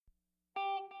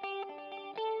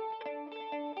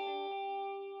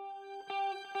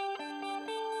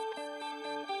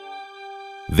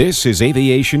This is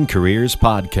Aviation Careers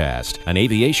Podcast, an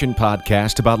aviation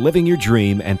podcast about living your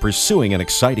dream and pursuing an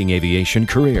exciting aviation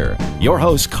career. Your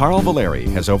host, Carl Valeri,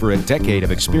 has over a decade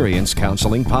of experience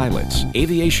counseling pilots.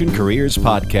 Aviation Careers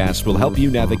Podcast will help you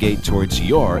navigate towards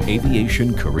your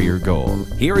aviation career goal.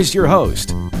 Here is your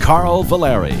host, Carl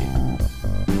Valeri.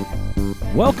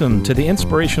 Welcome to the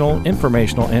inspirational,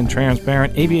 informational, and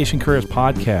transparent Aviation Careers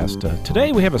Podcast.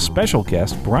 Today we have a special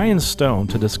guest, Brian Stone,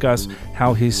 to discuss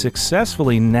how he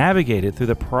successfully navigated through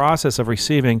the process of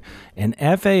receiving an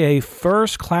FAA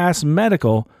first class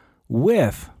medical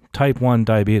with type 1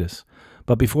 diabetes.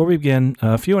 But before we begin,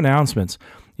 a few announcements.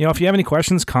 If you have any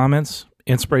questions, comments,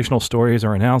 inspirational stories,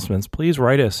 or announcements, please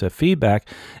write us at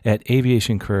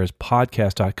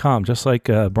feedback@aviationcareerspodcast.com. Just like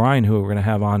Brian, who we're going to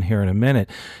have on here in a minute.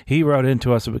 He wrote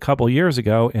into us a couple years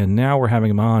ago, and now we're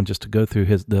having him on just to go through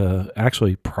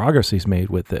the progress he's made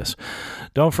with this.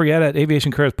 Don't forget, at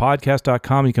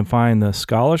aviationcareerspodcast.com, you can find the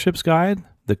scholarships guide,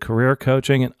 the career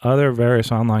coaching, and other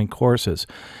various online courses.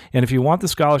 And if you want the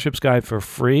scholarships guide for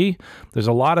free, there's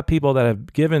a lot of people that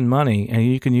have given money, and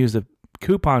you can use the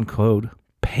coupon code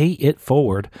Pay It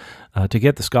Forward to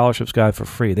get the scholarships guide for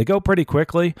free. They go pretty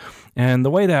quickly, and the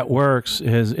way that works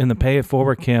is in the Pay It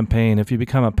Forward campaign, if you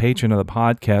become a patron of the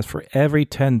podcast, for every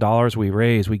 $10 we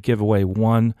raise, we give away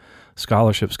one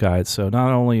scholarships guide. So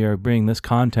not only are we bringing this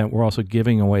content, we're also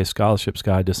giving away a scholarships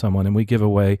guide to someone, and we give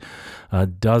away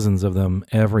dozens of them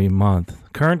every month.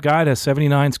 Current guide has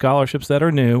 79 scholarships that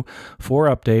are new, 4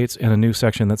 updates, and a new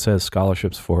section that says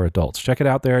scholarships for adults. Check it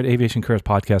out there at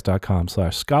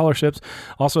aviationcareerspodcast.com/scholarships.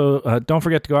 Also, don't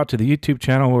forget to go out to the YouTube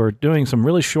channel. We're doing some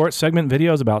really short segment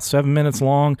videos, about 7 minutes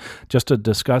long, just to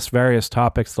discuss various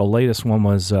topics. The latest one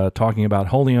was talking about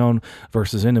wholly owned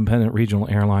versus independent regional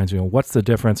airlines. What's the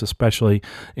difference, especially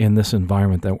in this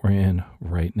environment that we're in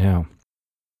right now.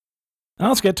 Now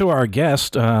let's get to our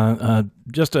guest.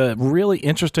 Just a really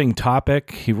interesting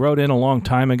topic. He wrote in a long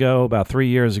time ago, about 3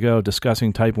 years ago,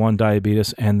 discussing type 1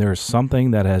 diabetes, and there's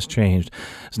something that has changed.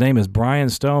 His name is Brian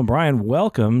Stone. Brian,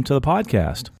 welcome to the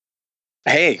podcast.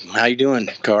 Hey, how you doing,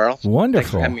 Carl? Wonderful. Thanks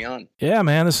for having me on. Yeah,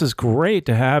 man, this is great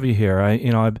to have you here.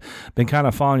 I've been kind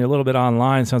of following you a little bit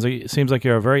online. Seems like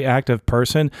you're a very active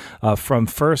person from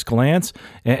first glance,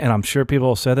 and I'm sure people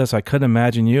have said this. I couldn't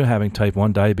imagine you having type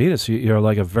 1 diabetes. You're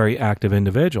like a very active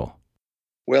individual.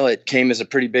 Well, it came as a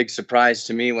pretty big surprise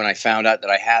to me when I found out that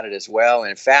I had it as well.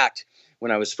 And in fact, when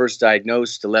I was first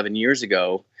diagnosed 11 years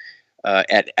ago,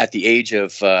 at the age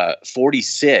of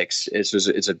 46,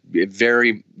 it's a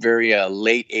very, very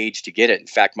late age to get it. In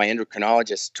fact, my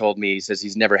endocrinologist told me, he says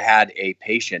he's never had a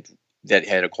patient that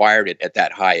had acquired it at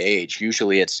that high age.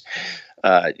 Usually it's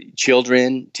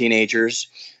children, teenagers,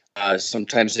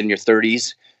 sometimes in your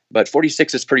 30s. But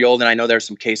 46 is pretty old, and I know there's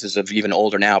some cases of even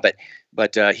older now.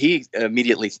 But he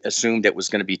immediately assumed it was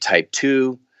going to be type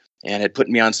 2. And had put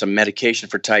me on some medication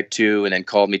for type 2, and then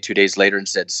called me 2 days later and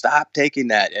said, stop taking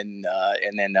that, and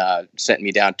then sent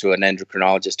me down to an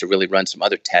endocrinologist to really run some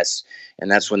other tests,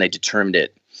 and that's when they determined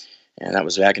it. And that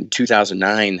was back in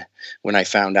 2009 when I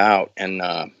found out, and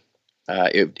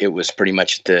it was pretty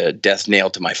much the death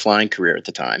nail to my flying career at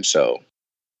the time. So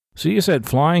you said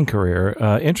flying career.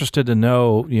 Interested to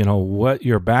know, what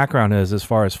your background is as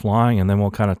far as flying, and then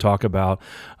we'll kind of talk about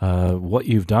what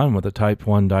you've done with the type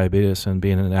 1 diabetes and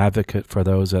being an advocate for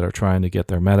those that are trying to get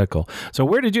their medical. So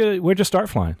where'd you start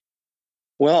flying?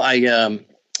 Well,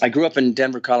 I grew up in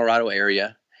Denver, Colorado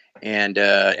area, and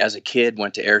as a kid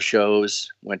went to air shows,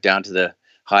 went down to the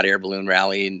hot air balloon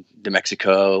rally in New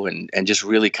Mexico, and just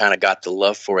really kind of got the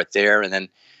love for it there. And then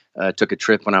took a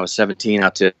trip when I was 17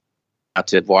 out to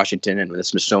Washington and the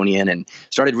Smithsonian, and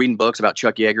started reading books about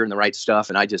Chuck Yeager and the right stuff.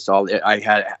 And I had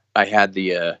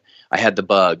the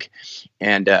bug,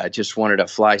 and just wanted to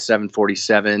fly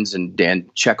 747s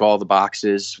and check all the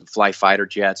boxes, fly fighter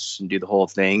jets, and do the whole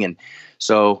thing. And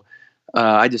so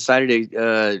I decided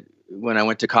to, when I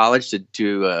went to college,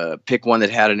 to pick one that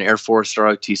had an Air Force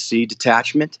ROTC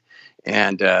detachment,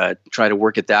 and try to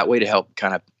work it that way to help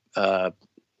kind of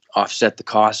offset the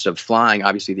costs of flying.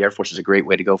 Obviously, the Air Force is a great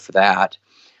way to go for that,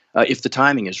 if the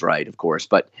timing is right, of course.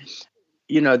 But,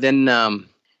 then,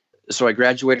 so I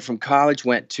graduated from college,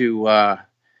 went to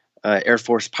Air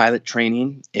Force pilot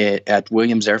training at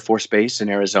Williams Air Force Base in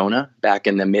Arizona back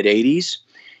in the mid-'80s.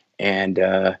 And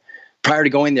prior to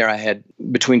going there, I had,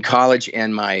 between college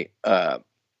and my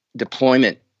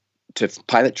deployment to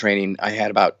pilot training, I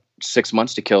had about 6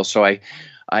 months to kill. So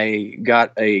I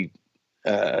got a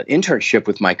internship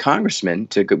with my congressman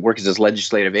to work as his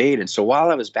legislative aide. And so while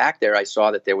I was back there, I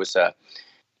saw that there was a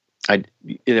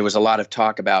lot of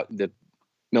talk about the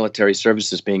military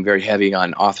services being very heavy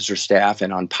on officer staff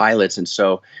and on pilots. And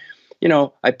so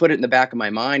I put it in the back of my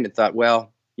mind and thought,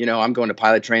 well, I'm going to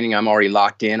pilot training. I'm already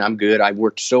locked in. I'm good. I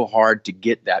worked so hard to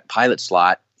get that pilot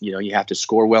slot. You have to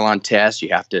score well on tests. You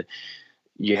have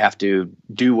to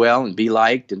do well and be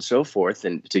liked and so forth.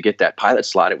 And to get that pilot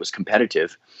slot, it was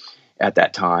competitive at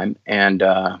that time. And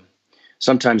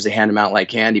sometimes they hand them out like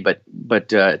candy, but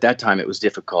at that time it was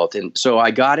difficult. And so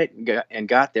I got it and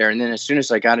got there. And then as soon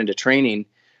as I got into training,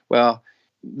 well,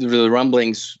 the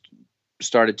rumblings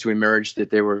started to emerge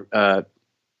that they were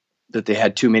that they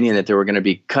had too many and that they were going to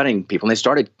be cutting people. And they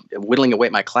started whittling away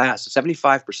at my class.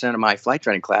 75% of my flight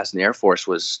training class in the Air Force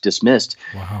was dismissed.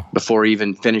 Wow. Before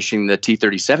even finishing the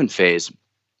T-37 phase.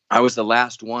 I was the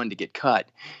last one to get cut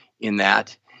in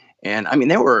that. And I mean,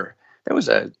 there was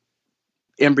a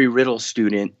Embry-Riddle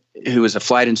student who was a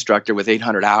flight instructor with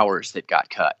 800 hours that got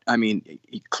cut. I mean,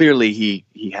 clearly he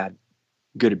had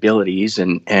good abilities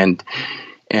and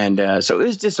so it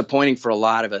was disappointing for a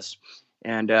lot of us.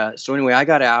 And so anyway, I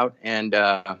got out and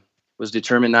was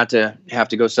determined not to have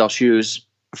to go sell shoes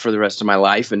for the rest of my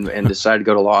life, and decided to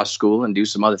go to law school and do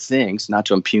some other things, not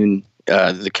to impugn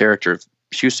the character of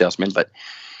shoe salesman, but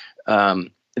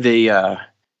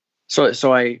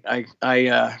so I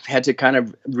had to kind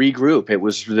of regroup. It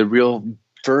was the real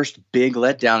first big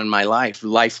letdown in my life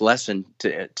lesson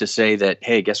to say that,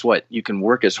 hey, guess what? You can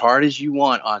work as hard as you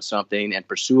want on something and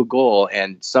pursue a goal,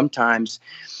 and sometimes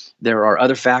there are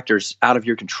other factors out of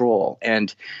your control.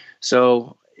 And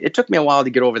so it took me a while to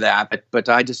get over that, but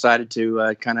I decided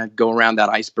to kind of go around that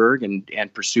iceberg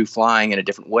and pursue flying in a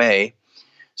different way.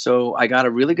 So I got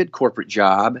a really good corporate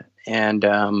job and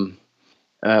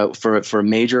for a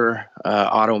major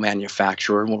auto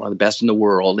manufacturer, one of the best in the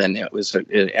world, and it was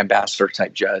an ambassador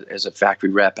type job as a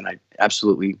factory rep, and I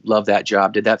absolutely loved that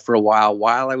job. Did that for a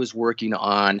while I was working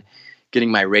on getting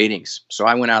my ratings. So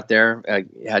I went out there,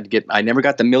 I never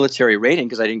got the military rating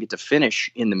because I didn't get to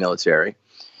finish in the military.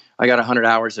 I got 100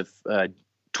 hours of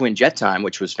twin jet time,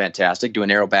 which was fantastic, doing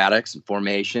aerobatics and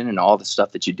formation and all the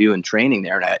stuff that you do in training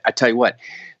there. And I tell you what,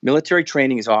 military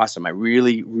training is awesome. I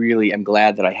really, really am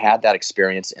glad that I had that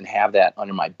experience and have that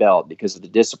under my belt because of the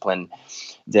discipline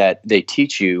that they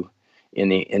teach you in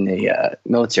the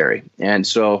military. And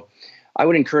so I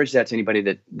would encourage that to anybody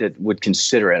that would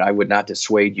consider it. I would not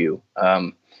dissuade you.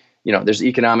 There's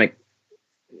economic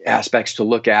aspects to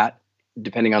look at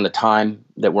depending on the time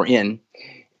that we're in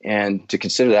and to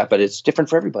consider that, but it's different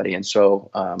for everybody. And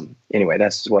so anyway,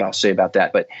 that's what I'll say about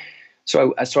that. But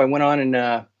so I went on and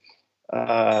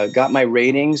got my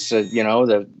ratings, had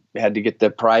to get the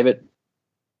private,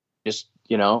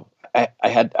 I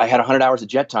had 100 hours of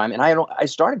jet time, and I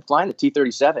started flying the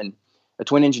T-37, a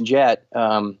twin engine jet,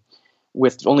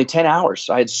 with only 10 hours.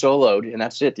 I had soloed, and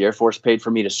that's it. The Air Force paid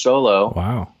for me to solo.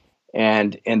 Wow.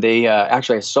 And they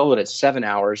actually, I soloed at 7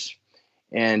 hours.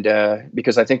 And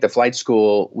because I think the flight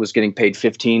school was getting paid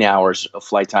 15 hours of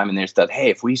flight time, and they thought, hey,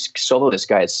 if we solo this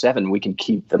guy at 7, we can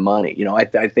keep the money.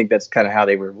 I think that's kind of how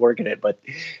they were working it, but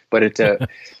it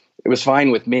it was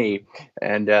fine with me.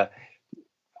 And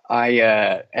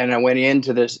I went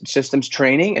into the systems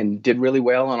training and did really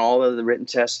well on all of the written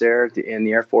tests there in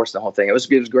the Air Force, the whole thing. It was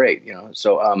great,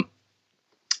 So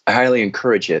I highly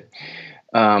encourage it.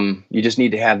 You just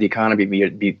need to have the economy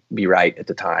be right at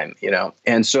the time,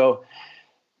 And so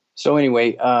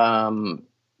anyway,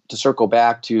 to circle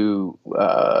back to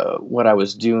what I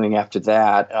was doing after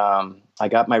that, I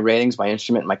got my ratings, my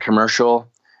instrument, my commercial,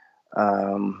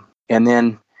 and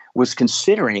then was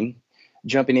considering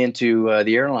jumping into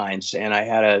the airlines. And I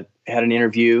had an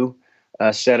interview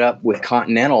set up with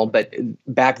Continental, but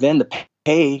back then the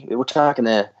pay, we're talking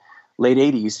the late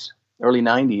 80s, early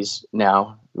 90s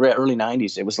now. Early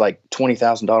 90s, it was like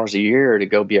 $20,000 a year to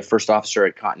go be a first officer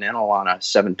at Continental on a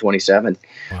 727.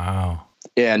 Wow.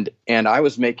 And I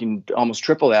was making almost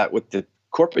triple that with the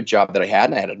corporate job that I had,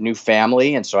 and I had a new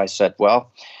family. And so I said,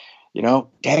 well,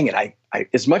 dang it, I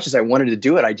as much as I wanted to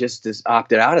do it, I just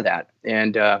opted out of that.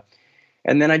 And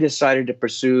then I decided to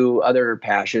pursue other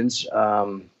passions.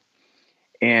 I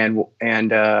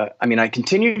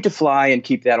continued to fly and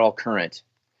keep that all current,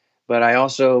 but I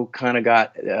also kind of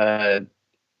got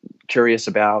curious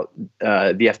about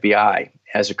the FBI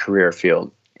as a career field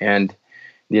and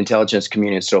the intelligence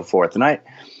community and so forth. And I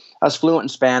was fluent in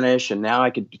Spanish, and now I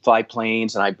could fly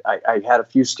planes, and I had a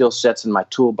few skill sets in my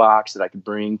toolbox that I could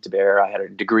bring to bear. I had a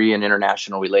degree in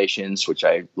international relations, which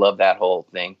I love that whole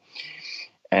thing.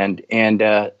 And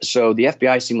so the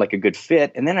FBI seemed like a good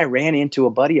fit. And then I ran into a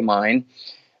buddy of mine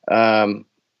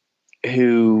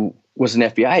who was an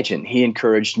FBI agent. He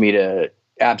encouraged me to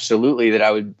absolutely that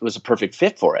I was a perfect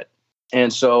fit for it.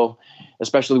 And so,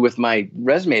 especially with my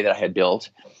resume that I had built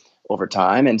over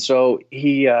time. And so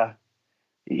he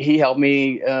he helped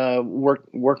me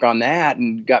work on that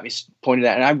and got me pointed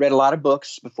at. And I read a lot of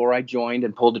books before I joined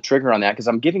and pulled the trigger on that, because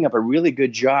I'm giving up a really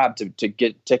good job to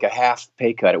take a half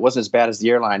pay cut. It wasn't as bad as the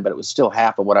airline, but it was still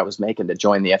half of what I was making to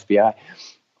join the FBI.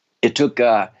 It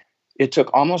took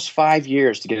almost 5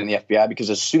 years to get in the FBI, because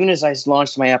as soon as I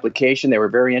launched my application, they were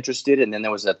very interested. And then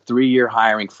there was a 3-year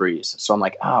hiring freeze. So I'm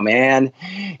like, oh man.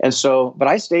 And so, but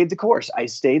I stayed the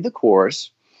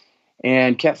course.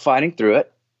 And kept fighting through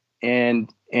it, and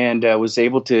was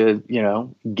able to,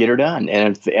 get her done.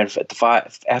 And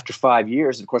after 5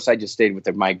 years, of course, I just stayed with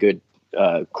my good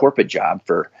corporate job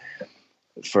for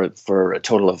a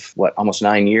total of almost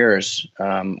 9 years,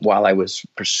 while I was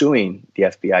pursuing the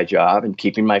FBI job and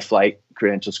keeping my flight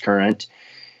credentials current.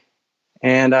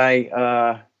 And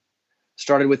I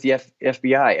started with the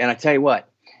FBI. And I tell you what,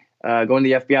 going to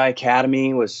the FBI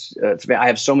Academy was, I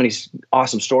have so many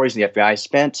awesome stories in the FBI. I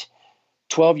spent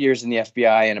 12 years in the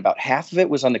FBI, and about half of it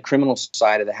was on the criminal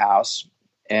side of the house,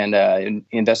 and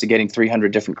investigating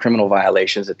 300 different criminal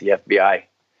violations that the FBI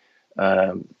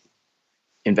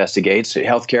investigates: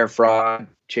 healthcare fraud,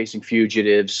 chasing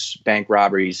fugitives, bank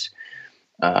robberies,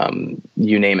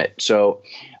 you name it. So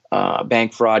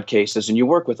bank fraud cases, and you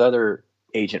work with other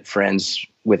agent friends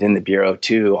within the Bureau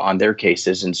too on their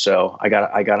cases. And so I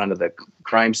got onto the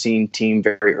crime scene team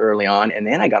very early on, and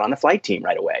then I got on the flight team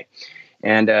right away.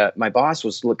 And my boss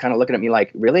was kind of looking at me like,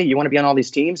 really? You want to be on all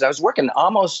these teams? I was working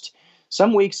almost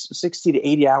some weeks 60 to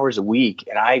 80 hours a week,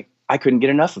 and I couldn't get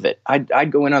enough of it.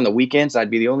 I'd go in on the weekends. I'd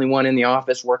be the only one in the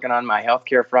office working on my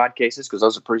healthcare fraud cases, because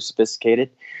those are pretty sophisticated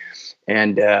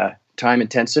and time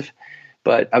intensive.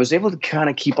 But I was able to kind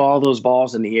of keep all those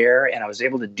balls in the air, and I was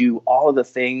able to do all of the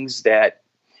things that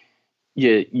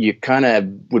you kind of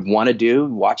would want to do: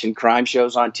 watching crime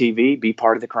shows on TV, be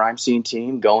part of the crime scene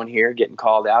team, going here, getting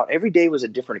called out. Every day was a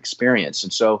different experience.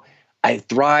 And so I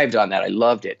thrived on that. I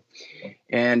loved it.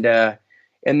 And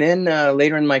then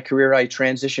later in my career, I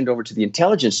transitioned over to the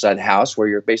intelligence side of the house, where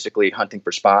you're basically hunting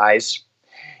for spies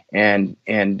and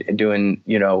doing,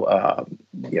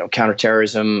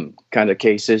 counterterrorism kind of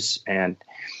cases. And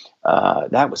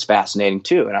that was fascinating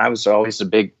too. And I was always a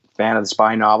big fan of the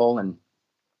spy novel, and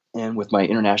with my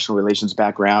international relations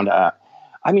background,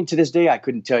 to this day, I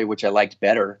couldn't tell you which I liked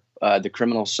better: the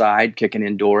criminal side, kicking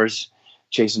in doors,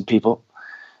 chasing people,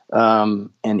 and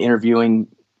interviewing,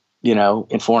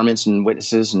 informants and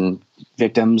witnesses and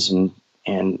victims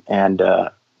and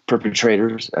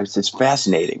perpetrators. It's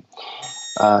fascinating.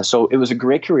 So it was a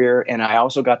great career, and I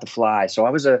also got to fly. So I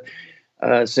was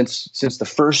since the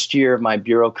first year of my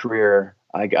Bureau career,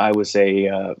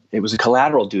 it was a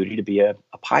collateral duty to be a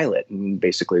pilot, and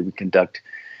basically we conduct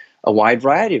a wide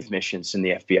variety of missions in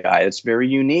the FBI. It's very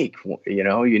unique.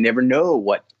 You never know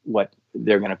what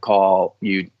they're going to call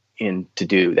you in to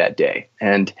do that day,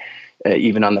 and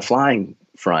even on the flying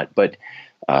front. But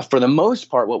for the most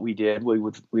part, what we did, we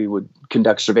would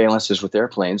conduct surveillances with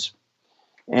airplanes,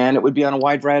 and it would be on a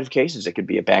wide variety of cases. It could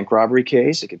be a bank robbery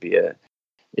case. It could be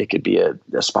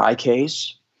a spy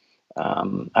case.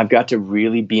 I've got to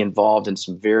really be involved in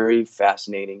some very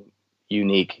fascinating,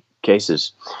 unique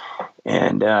cases,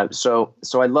 and so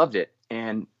I loved it.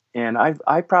 And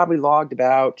I probably logged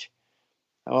about,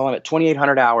 I'm at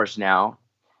 2,800 hours now,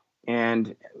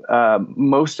 and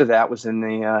most of that was in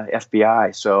the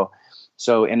FBI.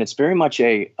 So and it's very much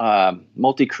a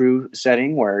multi-crew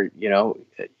setting where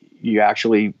you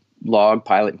actually log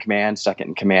pilot in command, second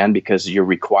in command, because you're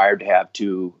required to have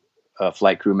two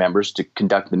flight crew members to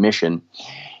conduct the mission.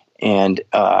 And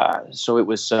so it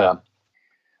was,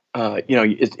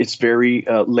 it's very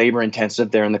labor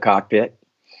intensive there in the cockpit,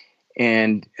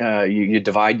 and you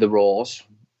divide the roles.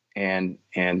 And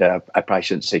I probably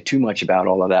shouldn't say too much about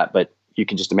all of that, but you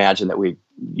can just imagine that we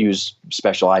use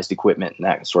specialized equipment and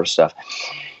that sort of stuff.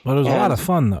 But it was a lot of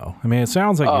fun, though. I mean, it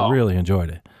sounds like you really enjoyed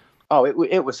it. Oh,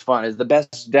 it was fun. It's the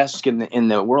best desk in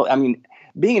the world. I mean,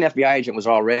 being an FBI agent was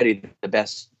already the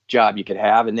best job you could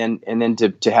have, and then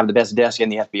to have the best desk in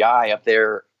the FBI up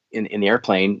there in the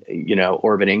airplane,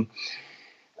 orbiting,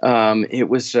 it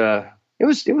was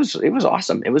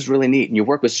awesome. It was really neat, and you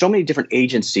work with so many different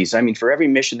agencies. I mean, for every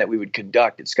mission that we would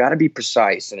conduct, it's got to be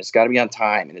precise, and it's got to be on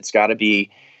time, and it's got to be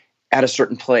at a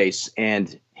certain place,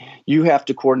 and you have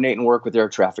to coordinate and work with air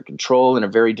traffic control in a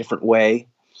very different way.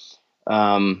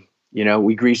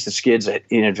 We grease the skids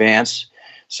in advance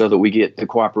so that we get the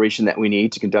cooperation that we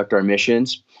need to conduct our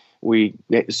missions. We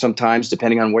sometimes,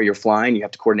 depending on where you're flying, you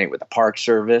have to coordinate with the Park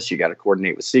Service. You got to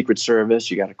coordinate with Secret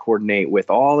Service. You got to coordinate with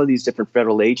all of these different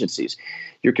federal agencies.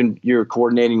 You're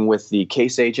coordinating with the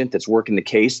case agent that's working the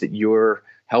case that you're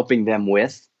helping them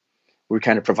with, we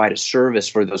kind of provide a service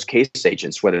for those case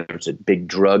agents, whether it's a big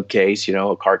drug case,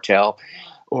 a cartel,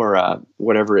 or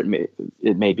whatever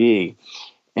it may be.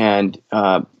 And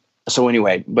so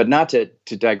anyway, but not to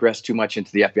digress too much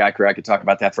into the FBI career, I could talk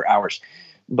about that for hours.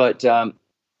 But in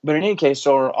any case,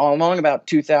 so along about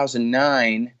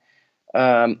 2009,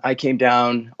 I came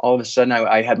down. All of a sudden,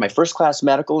 I had my first class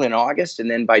medical in August,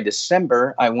 and then by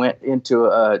December, I went into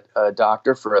a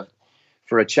doctor for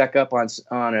a checkup on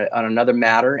another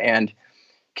matter, and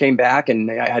came back,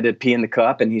 and I had to pee in the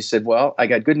cup. And he said, "Well, I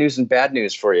got good news and bad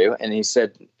news for you." And he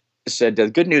said the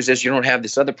good news is you don't have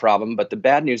this other problem, but the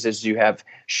bad news is you have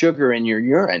sugar in your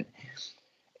urine.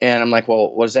 And I'm like,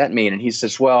 "Well, what does that mean?" And he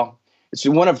says, "Well, it's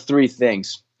one of three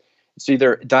things. It's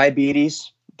either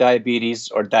diabetes,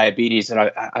 or diabetes."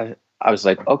 And I was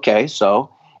like, "Okay,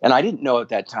 so," and I didn't know at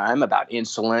that time about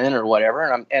insulin or whatever.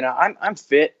 And I'm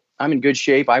fit. I'm in good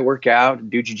shape. I work out,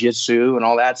 do jiu-jitsu and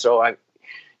all that. So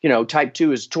type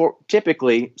 2 is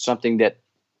typically something that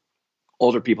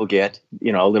older people get,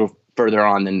 a little further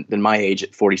on than my age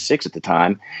at 46 at the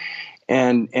time.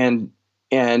 And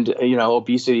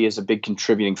obesity is a big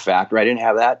contributing factor. I didn't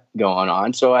have that going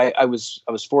on. So I was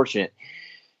fortunate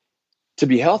to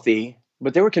be healthy,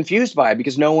 but they were confused by it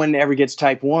because no one ever gets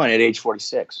type 1 at age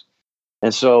 46.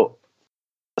 And so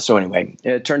anyway,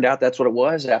 it turned out that's what it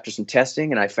was after some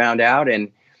testing, and I found out,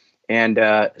 and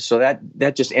so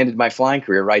that just ended my flying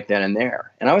career right then and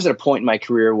there. And I was at a point in my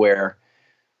career where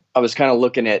I was kind of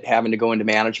looking at having to go into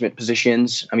management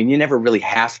positions. I mean, you never really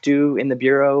have to in the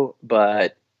Bureau,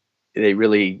 but they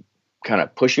really kind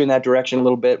of push you in that direction a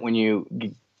little bit when you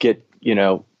get,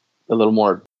 a little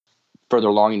more further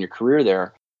along in your career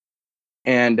there.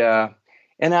 And I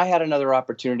had another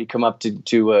opportunity come up to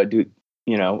do,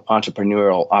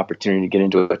 entrepreneurial opportunity to get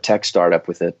into a tech startup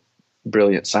with a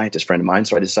brilliant scientist friend of mine.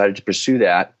 So I decided to pursue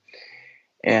that.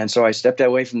 And so I stepped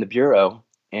away from the Bureau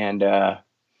and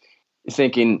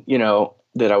thinking,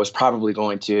 that I was probably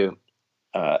going to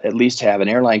at least have an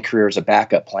airline career as a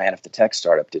backup plan if the tech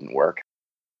startup didn't work.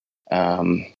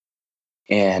 And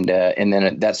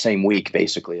then that same week,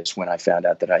 basically, is when I found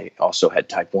out that I also had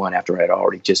type 1 after I had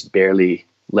already just barely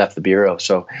left the Bureau.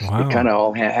 So Wow. It kind of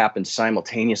all happened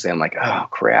simultaneously. I'm like, oh,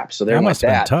 crap. So there That went must have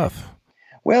been that. tough.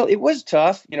 Well, it was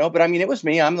tough, but I mean, it was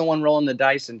me. I'm the one rolling the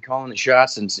dice and calling the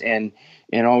shots and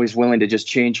always willing to just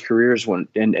change careers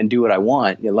and do what I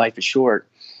want. Life is short,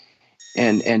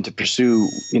 and to pursue,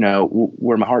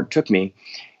 where my heart took me.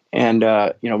 And,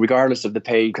 regardless of the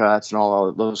pay cuts and all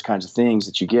of those kinds of things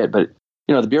that you get. But,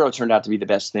 the Bureau turned out to be the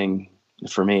best thing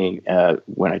for me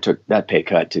when I took that pay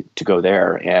cut to go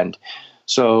there. And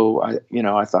so,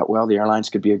 I thought, well, the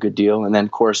airlines could be a good deal. And then,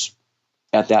 of course,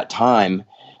 at that time,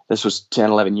 this was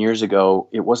 10, 11 years ago,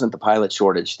 it wasn't the pilot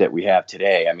shortage that we have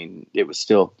today. I mean, it was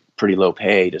still pretty low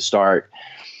pay to start.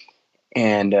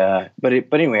 And but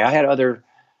anyway, I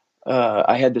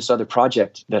had this other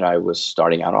project that I was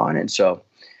starting out on. And so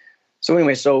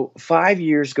anyway, 5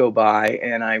 years go by,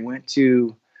 and I went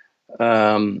to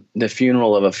the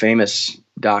funeral of a famous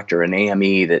doctor, an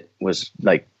AME that was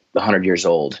like 100 years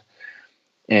old.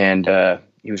 And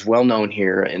he was well known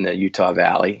here in the Utah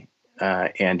Valley.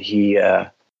 And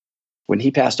when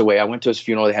he passed away, I went to his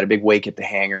funeral. They had a big wake at the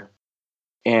hangar.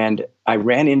 And I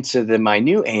ran into my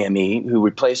new AME who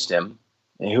replaced him,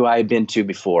 who I had been to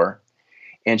before.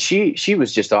 And she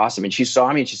was just awesome. And she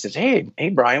saw me and she says, Hey,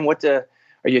 Brian,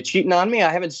 are you cheating on me?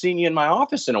 I haven't seen you in my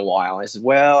office in a while. And I said,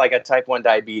 well, I got type 1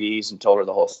 diabetes, and told her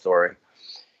the whole story.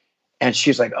 And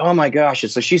she's like, oh my gosh.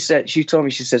 And so she told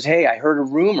me, she says, hey, I heard a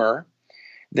rumor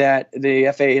that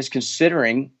the FAA is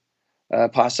considering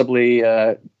possibly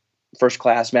first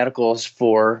class medicals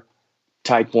for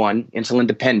type 1 insulin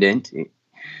dependent.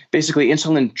 Basically,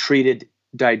 insulin treated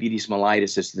diabetes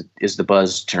mellitus is the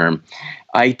buzz term,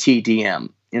 ITDM,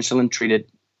 insulin treated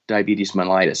diabetes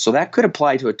mellitus. So that could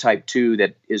apply to a type 2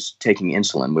 that is taking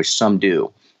insulin, which some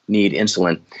do need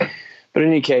insulin. But in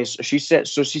any case, she said,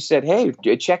 hey,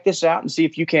 check this out and see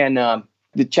if you can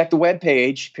check the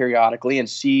webpage periodically and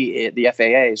see the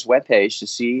FAA's webpage to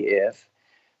see if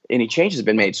any changes have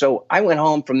been made. So I went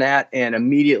home from that and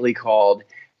immediately called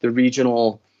the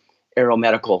regional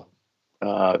aeromedical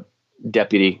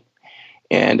deputy.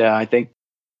 And I think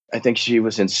she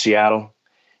was in Seattle.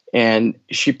 And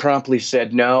she promptly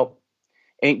said, no,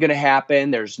 ain't going to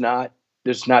happen. There's not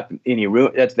any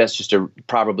room. That's just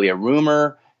probably a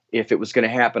rumor. If it was going to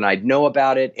happen, I'd know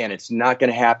about it, and it's not going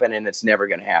to happen, and it's never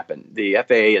going to happen. The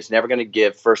FAA is never going to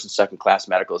give first and second class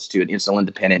medicals to an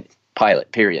insulin-dependent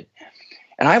pilot, period.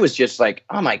 And I was just like,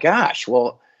 oh my gosh,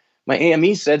 well, my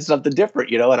AME said something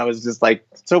different, and I was just like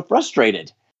so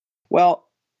frustrated. Well,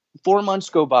 4 months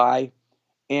go by,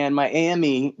 and my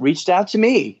AME reached out to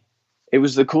me. It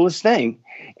was the coolest thing.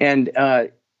 And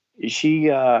she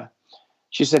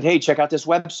said, "Hey, check out this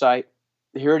website.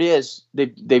 Here it is.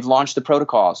 They've launched the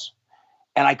protocols."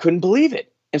 And I couldn't believe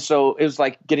it. And so it was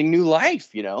like getting new life,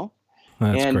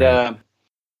 That's and great.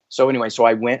 so anyway, so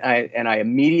I went and I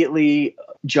immediately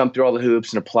jumped through all the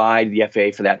hoops and applied to the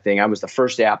FAA for that thing. I was the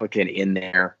first applicant in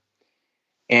there.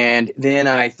 And then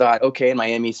I thought, okay, and my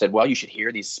ME said, well, you should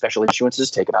hear these special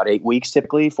issuances take about 8 weeks,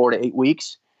 typically 4 to 8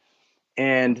 weeks.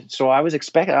 And so I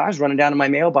was running down to my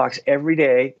mailbox every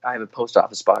day. I have a post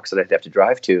office box that I'd have to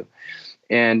drive to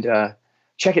and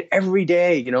check it every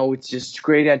day, with just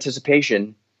great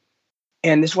anticipation.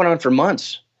 And this went on for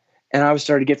months. And I was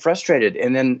starting to get frustrated.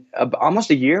 And then almost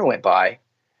a year went by,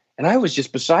 and I was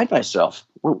just beside myself.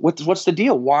 What's the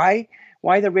deal? Why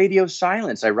the radio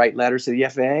silence? I write letters to the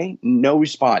FAA, no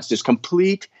response, just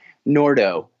complete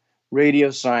Nordo,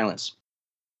 radio silence.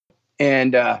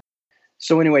 And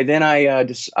so anyway, then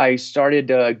I started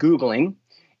Googling,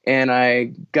 and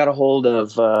I got a hold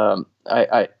of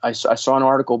I saw an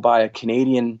article by a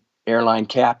Canadian airline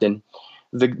captain.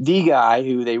 The guy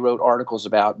who they wrote articles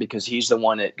about because he's the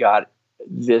one that got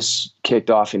this kicked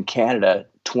off in Canada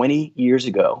 20 years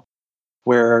ago,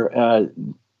 where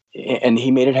and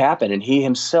he made it happen. And he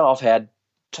himself had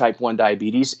type 1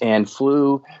 diabetes and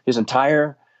flew his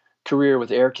entire career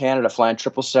with Air Canada, flying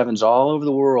 777s all over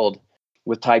the world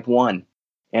with type 1.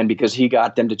 And because he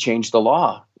got them to change the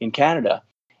law in Canada.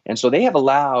 And so they have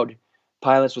allowed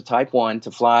pilots with type 1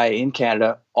 to fly in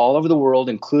Canada all over the world,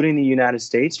 including the United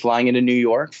States, flying into New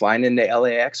York, flying into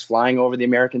LAX, flying over the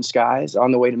American skies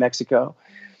on the way to Mexico,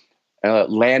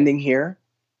 landing here.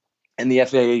 And the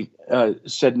FAA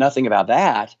said nothing about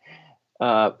that,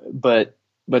 but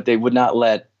they would not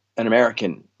let an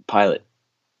American pilot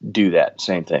do that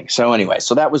same thing. So anyway,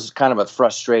 so that was kind of a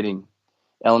frustrating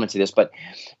element to this. But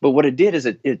what it did is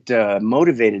it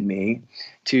motivated me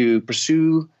to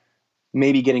pursue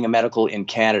maybe getting a medical in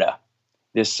Canada.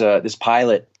 This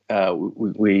pilot,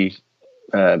 we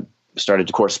started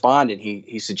to correspond, and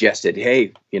he suggested,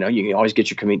 hey, you can always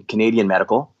get your Canadian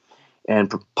medical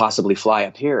and possibly fly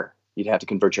up here. You'd have to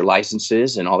convert your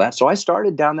licenses and all that. So I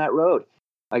started down that road.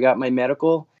 I got my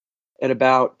medical at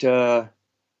about 2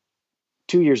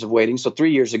 years of waiting. So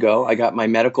 3 years ago, I got my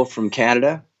medical from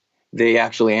Canada. They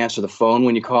actually answer the phone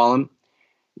when you call them.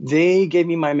 They gave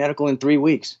me my medical in 3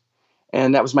 weeks.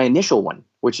 And that was my initial one,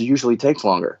 which usually takes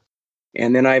longer.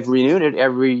 And then I've renewed it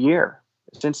every year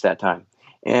since that time.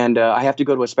 And I have to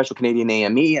go to a special Canadian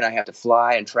AME, and I have to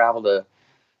fly and travel to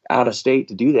out of state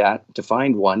to do that, to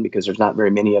find one, because there's not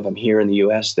very many of them here in the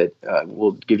U.S. that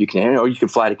will give you Canadian, or you can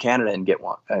fly to Canada and get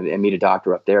one and meet a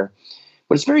doctor up there.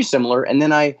 But it's very similar. And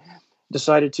then I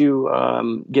decided to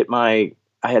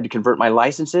I had to convert my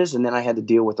licenses, and then I had to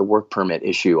deal with the work permit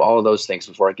issue, all of those things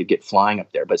before I could get flying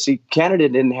up there. But see, Canada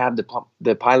didn't have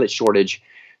the pilot shortage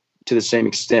to the same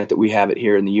extent that we have it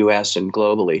here in the U.S. and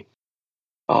globally,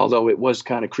 although it was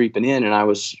kind of creeping in, and I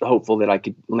was hopeful that I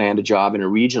could land a job in a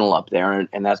regional up there,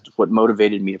 and that's what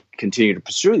motivated me to continue to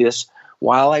pursue this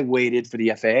while I waited for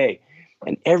the FAA.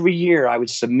 And every year I would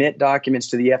submit documents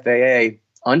to the FAA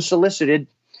unsolicited.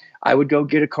 I would go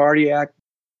get a cardiac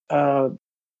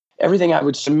everything I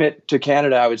would submit to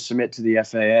Canada, I would submit to the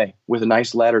FAA with a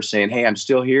nice letter saying, hey, I'm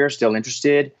still here, still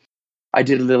interested. I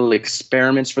did little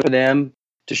experiments for them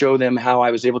to show them how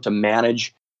I was able to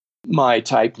manage my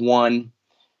type 1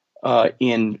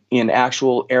 in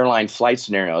actual airline flight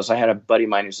scenarios. I had a buddy of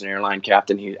mine who's an airline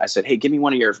captain. I said, hey, give me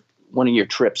one of your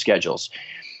trip schedules.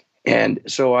 And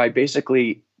so I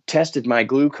basically tested my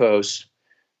glucose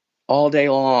all day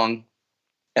long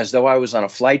as though I was on a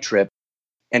flight trip,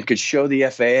 and could show the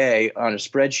FAA on a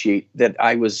spreadsheet that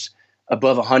I was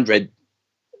above 100.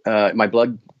 My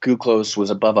blood glucose was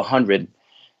above 100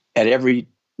 at every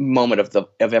moment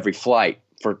of every flight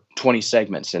for 20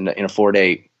 segments in a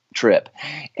 4-day trip.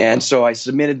 And so I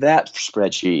submitted that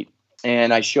spreadsheet,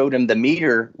 and I showed him the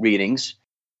meter readings,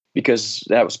 because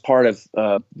that was part of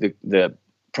the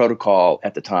protocol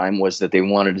at the time, was that they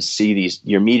wanted to see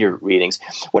your meter readings.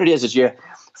 What it is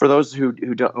for those who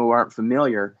aren't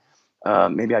familiar.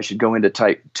 Maybe I should go into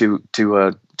type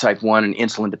 1 and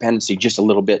insulin dependency just a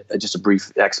little bit, just a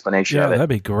brief explanation of it. Yeah, that'd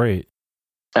be great.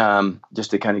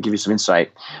 Just to kind of give you some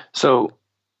insight. So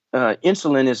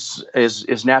insulin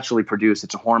is naturally produced.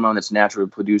 It's a hormone that's naturally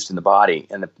produced in the body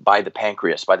and by the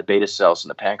pancreas, by the beta cells in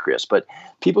the pancreas. But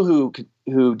people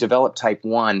who develop type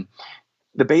 1,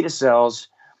 the beta cells,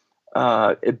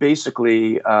 it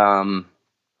basically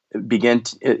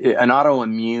an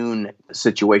autoimmune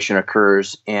situation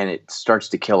occurs, and it starts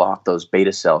to kill off those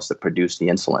beta cells that produce the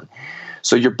insulin.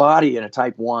 So your body in a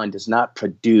type 1 does not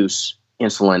produce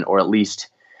insulin, or at least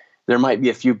there might be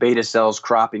a few beta cells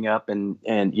cropping up and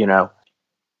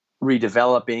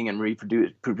redeveloping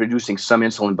and producing some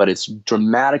insulin, but it's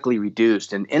dramatically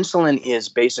reduced. And insulin is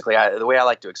basically, the way I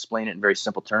like to explain it in very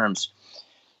simple terms,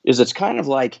 is it's kind of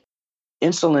like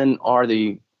insulin are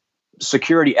the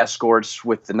security escorts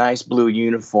with the nice blue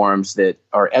uniforms that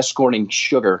are escorting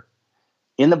sugar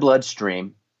in the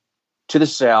bloodstream to the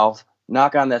cell,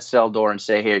 knock on that cell door and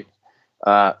say, hey,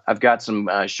 I've got some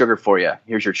sugar for you.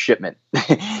 Here's your shipment.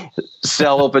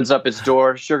 Cell opens up its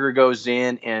door, sugar goes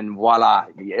in, and voila,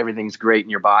 everything's great in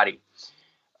your body.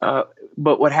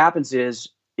 But what happens is,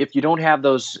 if you don't have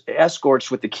those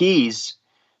escorts with the keys,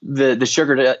 the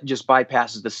sugar just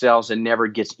bypasses the cells and never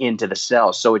gets into the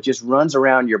cells. So it just runs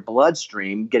around your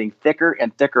bloodstream, getting thicker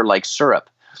and thicker like syrup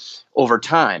over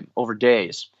time, over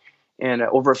days, and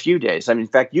over a few days. I mean, in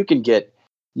fact, you can get,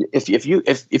 if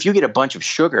you get a bunch of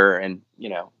sugar and,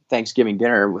 Thanksgiving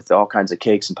dinner with all kinds of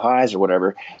cakes and pies or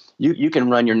whatever, you can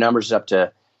run your numbers up to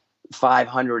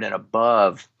 500 and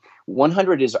above.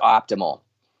 100 is optimal.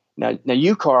 Now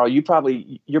you, Carl,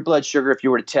 your blood sugar, if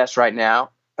you were to test right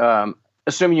now,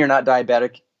 assuming you're not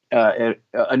diabetic,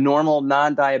 a normal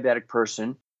non-diabetic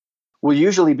person will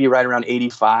usually be right around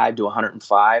 85 to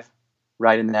 105,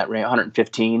 right in that range,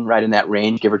 115, right in that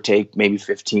range, give or take maybe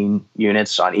 15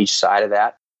 units on each side of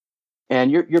that. And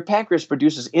your pancreas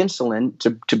produces insulin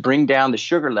to bring down the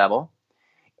sugar level.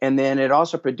 And then it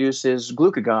also produces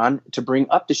glucagon to bring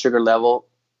up the sugar level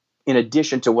in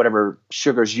addition to whatever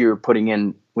sugars you're putting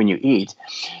in when you eat.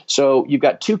 So you've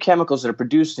got two chemicals that are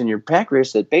produced in your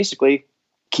pancreas that basically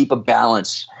keep a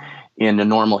balance in a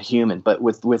normal human. But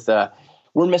with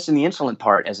we're missing the insulin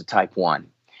part as a type 1.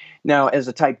 Now, as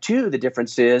a type 2, the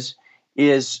difference is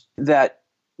that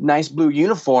nice blue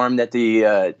uniform that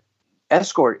the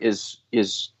escort is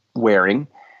wearing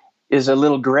is a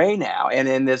little gray now. And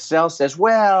then the cell says,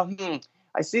 well,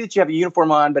 I see that you have a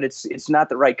uniform on, but it's not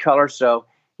the right color. So,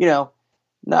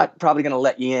 not probably going to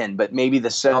let you in, but maybe the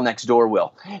cell next door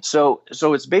will. So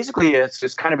it's basically,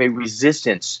 it's kind of a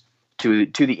resistance to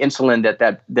the insulin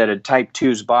that a type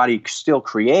 2's body still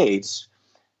creates,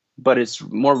 but it's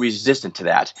more resistant to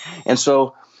that. And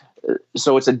so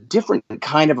it's a different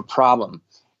kind of a problem.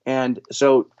 And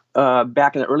so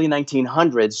back in the early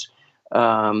 1900s,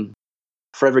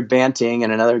 Frederick Banting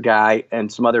and another guy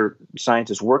and some other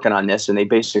scientists working on this, and they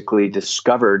basically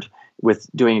discovered, with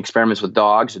doing experiments with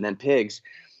dogs and then pigs,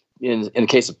 in the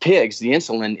case of pigs, the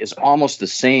insulin is almost the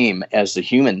same as the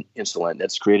human insulin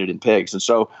that's created in pigs. And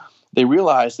so they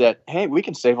realized that, hey, we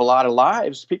can save a lot of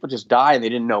lives. People just die and they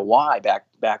didn't know why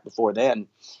back before then.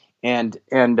 And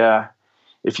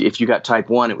if you got type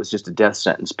 1, it was just a death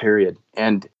sentence, period.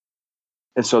 And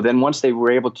so then once they were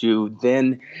able to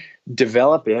then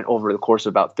develop it over the course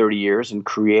of about 30 years and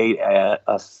create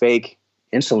a fake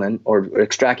insulin, or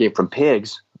extracting it from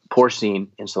pigs, porcine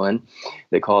insulin,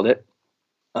 they called it,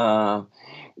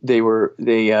 they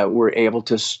were able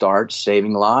to start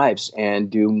saving lives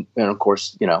and of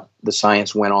course, the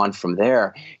science went on from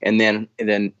there. And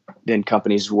then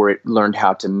companies learned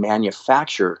how to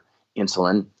manufacture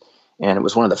insulin. And it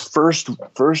was one of the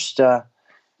first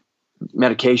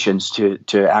medications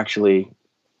to actually,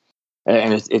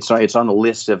 and it's on the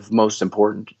list of most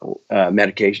important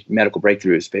medical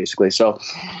breakthroughs, basically. So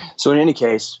in any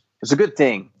case, it's a good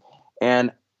thing.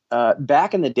 And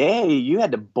back in the day, you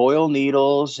had to boil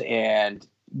needles and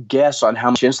guess on how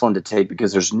much insulin to take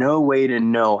because there's no way to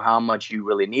know how much you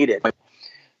really needed.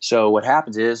 So what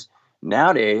happens is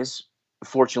nowadays,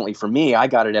 fortunately for me, I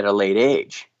got it at a late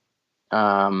age.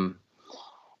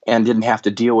 And didn't have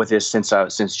to deal with this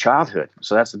since childhood.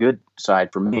 So that's the good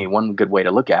side for me, one good way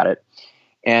to look at it.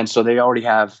 And so they already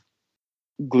have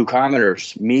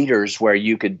glucometers, meters, where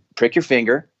you could prick your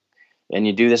finger, and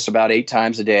you do this about 8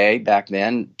 times a day back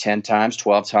then, 10 times,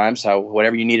 12 times,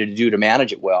 whatever you needed to do to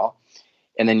manage it well.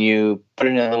 And then you put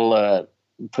in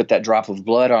put that drop of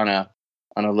blood on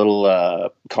a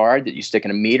little card that you stick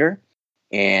in a meter,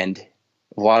 and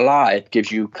voila, it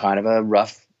gives you kind of a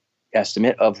rough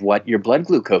estimate of what your blood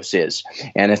glucose is.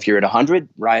 And if you're at 100,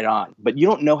 right on. But you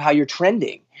don't know how you're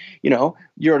trending.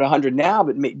 You're at 100 now,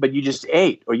 but you just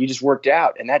ate or you just worked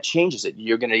out, and that changes it.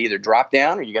 You're going to either drop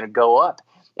down or you're going to go up.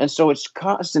 And so it's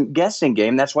constant guessing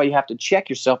game. That's why you have to check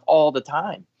yourself all the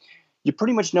time. You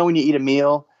pretty much know when you eat a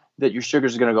meal that your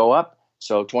sugars are going to go up.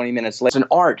 So 20 minutes later, it's an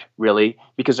art, really,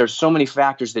 because there's so many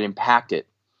factors that impact it.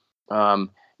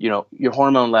 Your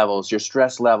hormone levels, your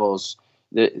stress levels,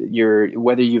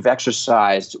 whether you've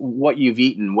exercised, what you've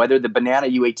eaten, whether the banana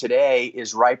you ate today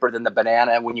is riper than the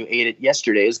banana when you ate it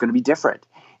yesterday is going to be different.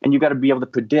 And you've got to be able to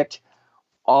predict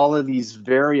all of these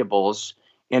variables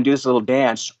and do this little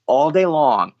dance all day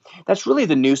long. That's really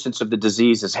the nuisance of the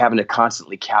disease, is having to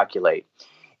constantly calculate.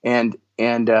 And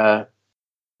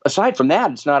aside from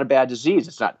that, it's not a bad disease.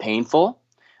 It's not painful.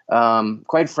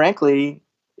 Quite frankly,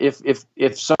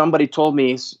 if somebody told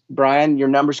me, Brian, your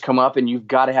numbers come up and you've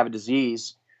got to have a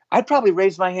disease, I'd probably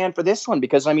raise my hand for this one,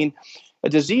 because I mean, a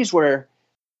disease where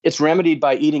it's remedied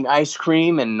by eating ice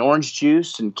cream and orange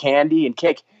juice and candy and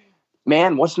cake.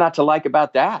 Man, what's not to like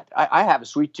about that? I have a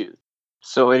sweet tooth.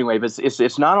 So anyway, but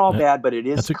it's not all bad, but it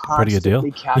is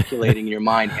constantly calculating in your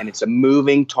mind, and it's a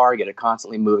moving target, a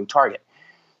constantly moving target.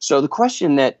 So the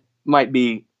question that might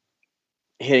be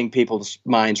hitting people's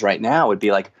minds right now would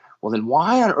be like, well, then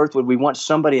why on earth would we want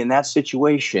somebody in that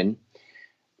situation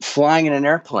flying in an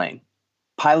airplane,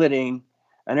 piloting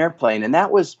an airplane? And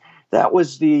that was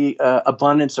the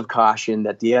abundance of caution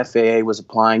that the FAA was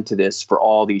applying to this for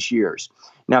all these years.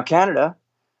 Now, Canada,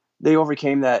 they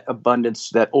overcame that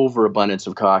overabundance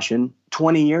of caution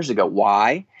 20 years ago.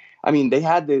 Why? I mean, they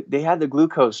had the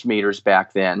glucose meters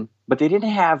back then, but they didn't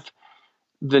have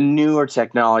the newer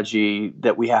technology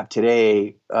that we have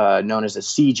today, known as a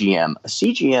CGM. A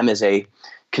CGM is a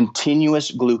continuous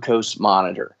glucose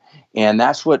monitor, and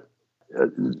that's what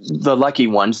the lucky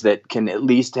ones that can at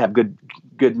least have good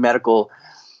medical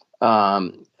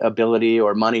ability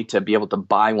or money to be able to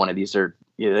buy one of these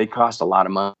they cost a lot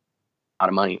of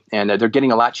money, and they're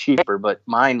getting a lot cheaper. But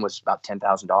mine was about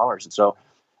 $10,000, and so,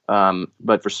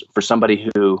 but for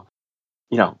somebody who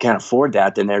can't afford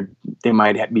that, then they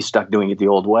might be stuck doing it the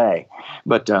old way.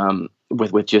 But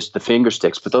with just the finger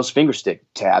sticks, but those finger stick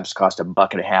tabs cost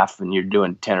 $1.50, and you're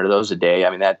doing 10 of those a day. I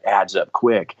mean, that adds up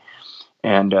quick.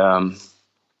 And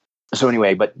so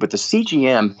anyway, but the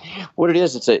CGM, what it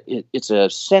is, it's a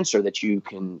sensor that you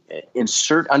can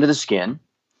insert under the skin,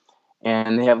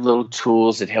 and they have little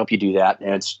tools that help you do that.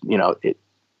 And it's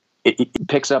it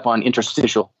picks up on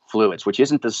interstitial fluids, which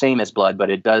isn't the same as blood, but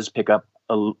it does pick up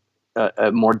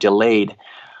a more delayed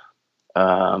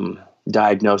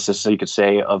diagnosis, so you could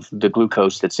say, of the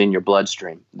glucose that's in your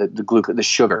bloodstream, the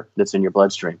sugar that's in your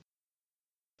bloodstream.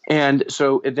 And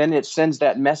so then it sends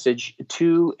that message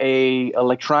to a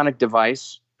electronic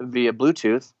device via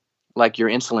Bluetooth, like your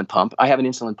insulin pump. I have an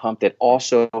insulin pump that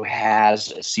also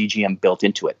has a CGM built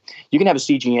into it. You can have a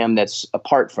CGM that's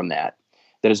apart from that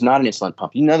is not an insulin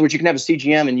pump. In other words, you can have a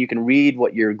CGM and you can read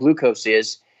what your glucose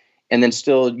is, and then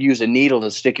still use a needle to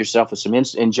inject yourself with some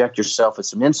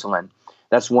insulin.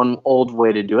 That's one old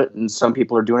way to do it, and some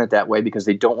people are doing it that way because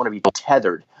they don't want to be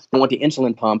tethered. They want the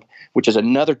insulin pump, which is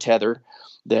another tether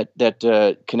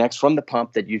that connects from the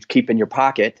pump that you keep in your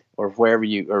pocket or wherever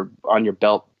or on your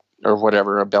belt or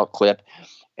whatever, a belt clip,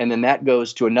 and then that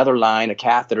goes to another line, a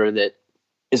catheter that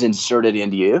is inserted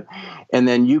into you, and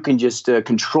then you can just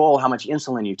control how much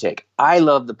insulin you take. I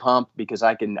love the pump because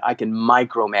I can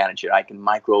micromanage it. I can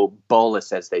micro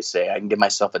bolus, as they say. I can give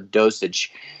myself a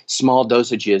dosage, small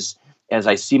dosages, as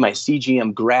I see my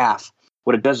CGM graph.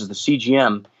 What it does is the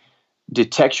CGM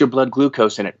detects your blood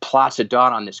glucose, and it plots a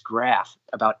dot on this graph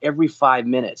about every 5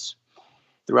 minutes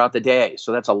throughout the day.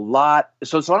 So that's a lot.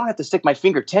 So I don't have to stick my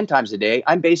finger 10 times a day.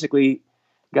 I'm basically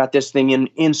got this thing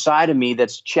inside of me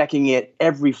that's checking it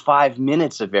every 5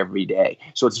 minutes of every day.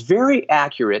 So it's very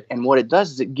accurate. And what it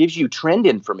does is it gives you trend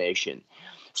information.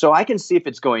 So I can see if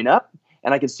it's going up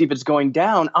and I can see if it's going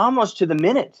down almost to the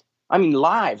minute. I mean,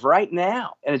 live right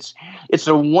now. And it's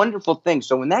a wonderful thing.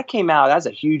 So when that came out, that was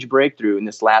a huge breakthrough in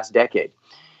this last decade,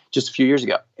 just a few years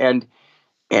ago. And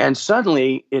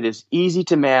suddenly it is easy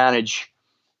to manage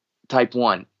type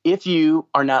 1 if you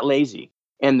are not lazy.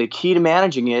 And the key to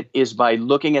managing it is by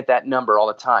looking at that number all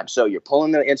the time. So you're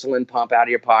pulling the insulin pump out of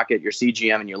your pocket, your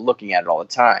CGM, and you're looking at it all the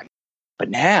time.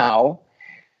 But now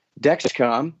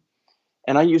Dexcom,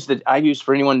 and I use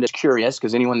for anyone that's curious,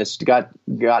 because anyone that's got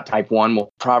type 1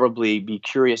 will probably be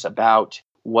curious about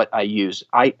what I use.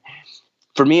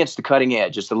 For me, it's the cutting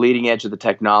edge. It's the leading edge of the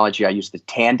technology. I use the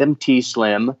Tandem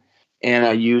T-Slim, and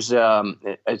I use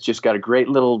it's just got a great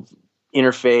little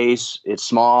interface. It's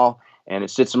small, and it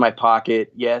sits in my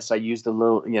pocket. Yes, I use the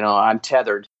little, I'm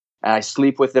tethered, and I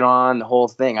sleep with it on, the whole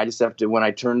thing. I just have to, when I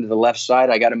turn to the left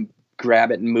side, I got to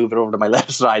grab it and move it over to my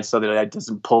left side so that it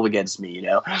doesn't pull against me,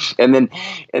 and then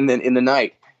in the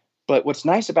night. But what's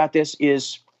nice about this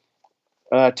is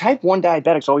type 1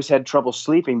 diabetics always had trouble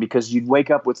sleeping because you'd wake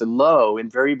up with a low.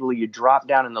 Invariably, you drop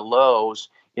down in the lows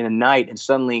in a night, and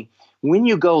suddenly when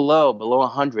you go low, below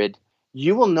 100,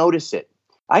 you will notice it.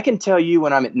 I can tell you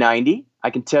when I'm at 90. I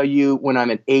can tell you when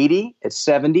I'm at 80, at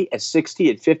 70, at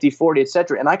 60, at 50, 40,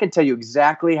 etc. And I can tell you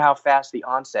exactly how fast the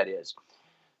onset is.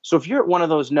 So if you're at one of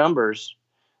those numbers,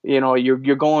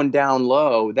 you're going down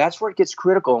low, that's where it gets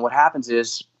critical. And what happens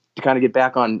is, to kind of get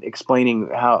back on explaining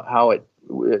how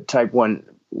type 1,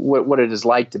 what it is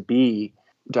like to be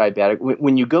diabetic.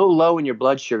 When you go low in your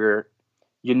blood sugar,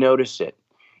 you notice it,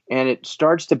 and it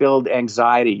starts to build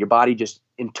anxiety. Your body just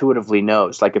intuitively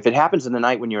knows. Like if it happens in the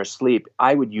night when you're asleep,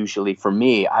 I would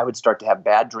start to have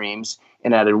bad dreams,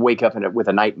 and I'd wake up with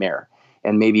a nightmare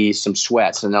and maybe some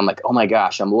sweats. And I'm like, oh my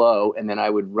gosh, I'm low. And then I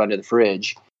would run to the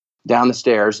fridge, down the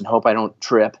stairs, and hope I don't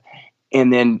trip,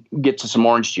 and then get to some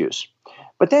orange juice.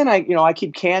 But then I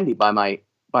keep candy by my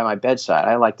bedside.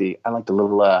 I like the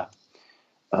little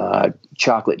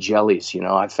chocolate jellies.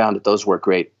 I found that those work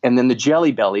great. And then the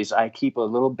Jelly Bellies, I keep a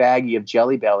little baggie of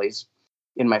Jelly Bellies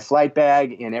in my flight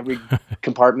bag, in every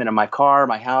compartment of my car,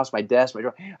 my house, my desk, my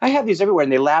drawer. I have these everywhere,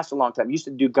 and they last a long time. I used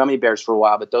to do gummy bears for a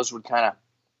while, but those would kind of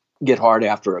get hard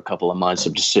after a couple of months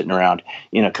of just sitting around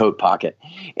in a coat pocket.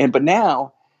 But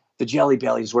now the Jelly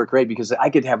Bellies work great, because I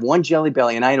could have one Jelly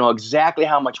Belly, and I know exactly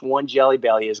how much one Jelly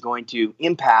Belly is going to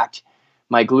impact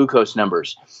my glucose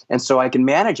numbers. And so I can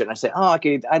manage it. And I say, oh,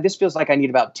 okay, this feels like I need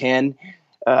about 10.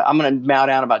 I'm going to mow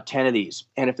down about 10 of these.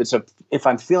 And if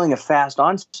I'm feeling a fast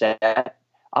onset,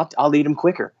 I'll eat them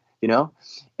quicker,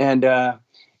 And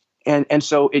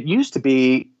so it used to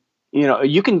be,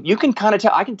 you can kind of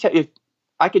tell. I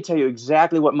could tell you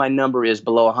exactly what my number is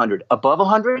below 100. Above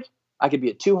 100, I could be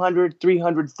at 200,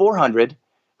 300, 400,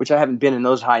 which I haven't been in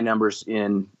those high numbers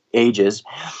in ages.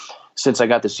 Since I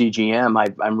got the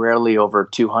CGM, I'm rarely over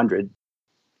 200,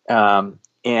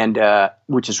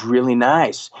 which is really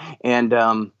nice. And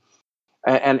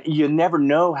you never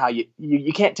know how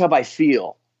you can't tell by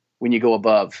feel when you go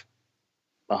above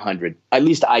 100. At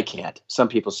least I can't. Some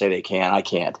people say they can. I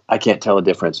can't. I can't tell the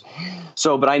difference.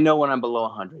 But I know when I'm below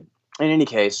 100. In any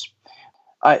case,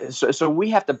 so we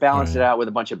have to balance it out with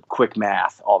a bunch of quick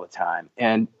math all the time.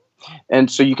 And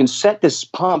so you can set this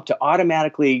pump to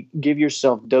automatically give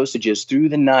yourself dosages through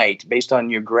the night based on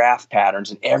your graph patterns.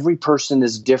 And every person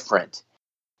is different.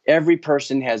 Every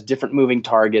person has different moving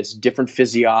targets, different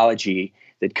physiology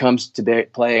that comes to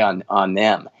play on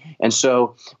them. And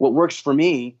so what works for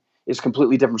me is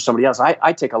completely different from somebody else.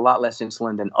 I take a lot less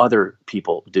insulin than other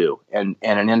people do. And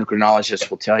an endocrinologist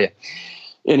will tell you.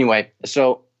 Anyway,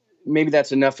 so maybe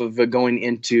that's enough of going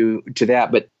into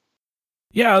that. But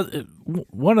yeah,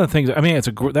 one of the things,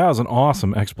 that was an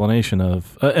awesome explanation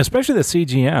of, especially the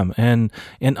CGM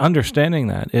and understanding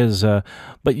that is,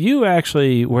 but you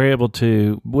actually were able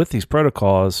to, with these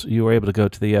protocols, you were able to go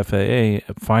to the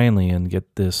FAA finally and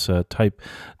get this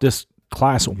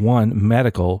Class 1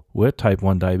 medical with type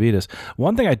 1 diabetes.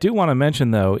 One thing I do want to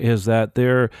mention, though, is that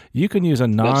you can use a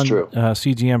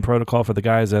non-CGM protocol for the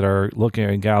guys that are looking,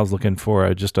 and gals looking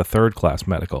for just a third-class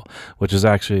medical, which is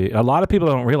actually, a lot of people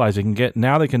don't realize they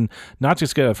can not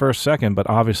just get a first, second, but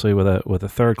obviously with a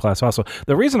third class also.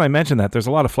 The reason I mention that, there's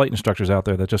a lot of flight instructors out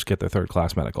there that just get their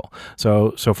third-class medical.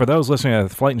 So for those listening to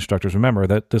the flight instructors, remember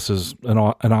that this is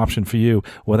an option for you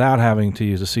without having to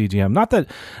use a CGM. Not that,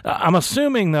 I'm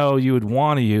assuming, though, you would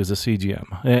want to use a CGM,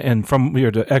 and from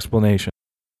your explanation.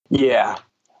 Yeah.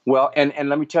 Well, and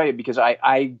let me tell you, because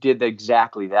I did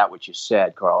exactly that, what you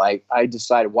said, Carl. I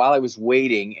decided while I was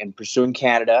waiting and pursuing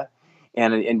Canada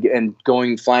and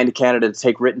flying to Canada to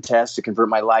take written tests to convert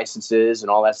my licenses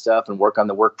and all that stuff and work on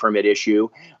the work permit issue,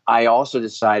 I also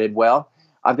decided, well,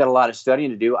 I've got a lot of studying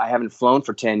to do. I haven't flown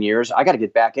for 10 years. I got to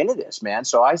get back into this, man.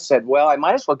 So I said, well, I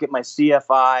might as well get my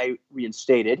CFI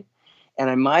reinstated,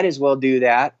 and I might as well do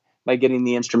that by getting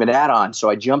the instrument add-on.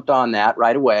 So I jumped on that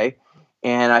right away.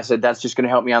 And I said, that's just going to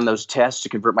help me on those tests to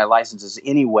convert my licenses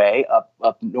anyway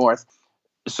up north.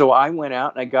 So I went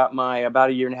out and I got about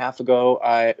a year and a half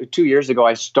ago, 2 years ago,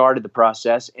 I started the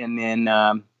process, and then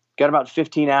got about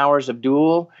 15 hours of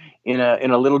dual in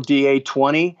a little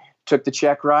DA-20, took the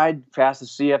check ride, passed the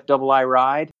CFII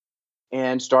ride,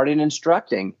 and started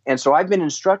instructing. And so I've been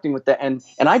instructing with that. And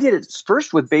I did it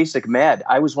first with Basic Med.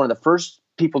 I was one of the first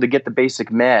people to get the Basic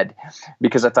Med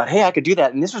because I thought, hey, I could do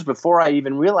that. And this was before I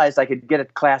even realized I could get a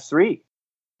Class 3.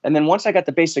 And then once I got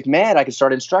the Basic Med, I could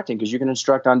start instructing, because you can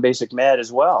instruct on Basic Med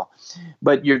as well.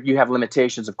 But you have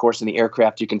limitations, of course, in the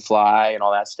aircraft you can fly and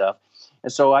all that stuff.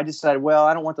 And so I decided, well,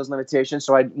 I don't want those limitations.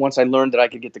 So once I learned that I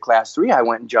could get the Class 3, I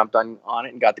went and jumped on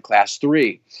it and got the Class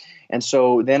 3. And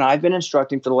so then I've been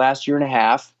instructing for the last year and a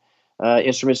half,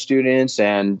 instrument students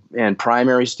and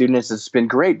primary students. It's been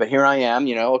great. But here I am,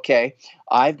 okay,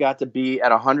 I've got to be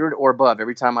at 100 or above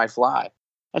every time I fly.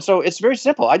 And so it's very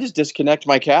simple. I just disconnect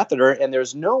my catheter, and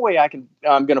there's no way I'm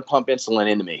going to pump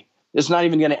insulin into me. It's not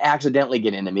even going to accidentally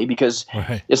get into me because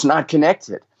It's not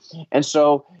connected. And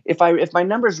so if my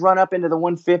numbers run up into the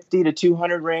 150 to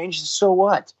 200 range, so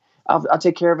what? I'll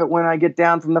take care of it when I get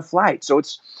down from the flight. So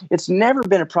it's never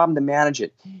been a problem to manage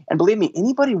it. And believe me,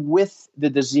 anybody with the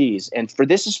disease, and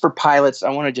this is for pilots, I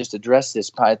want to just address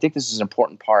this. I think this is an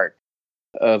important part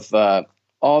of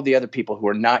all the other people who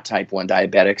are not type 1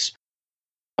 diabetics.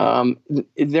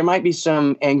 There might be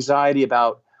some anxiety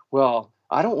about, well,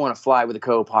 I don't want to fly with a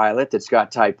co-pilot that's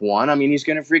got type 1. I mean, he's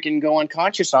going to freaking go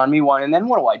unconscious on me. And then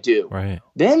what do I do? Right.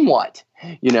 Then what?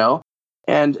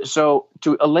 And so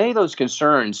to allay those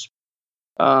concerns,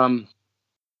 and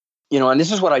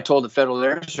this is what I told the Federal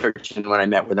Air Surgeon when I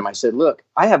met with him. I said, look,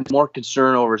 I have more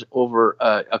concern over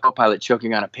a co-pilot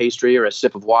choking on a pastry or a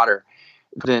sip of water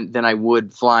than I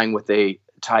would flying with a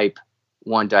type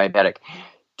 1 diabetic.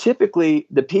 Typically,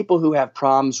 the people who have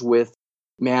problems with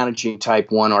managing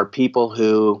type 1 are people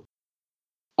who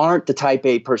aren't the type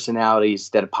A personalities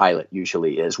that a pilot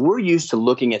usually is. We're used to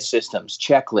looking at systems,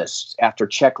 checklists after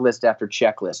checklist after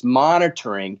checklist,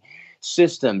 monitoring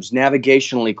systems,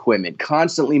 navigational equipment,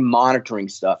 constantly monitoring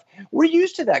stuff. We're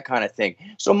used to that kind of thing.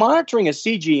 So monitoring a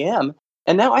CGM,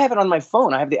 and now I have it on my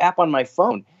phone. I have the app on my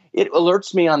phone. It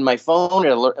alerts me on my phone.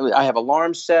 I have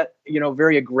alarms set,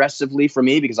 very aggressively for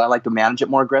me because I like to manage it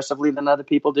more aggressively than other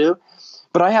people do.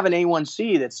 But I have an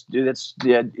A1C that's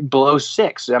below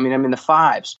 6. I mean, I'm in the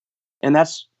 5s. And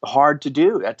that's hard to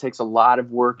do. That takes a lot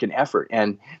of work and effort.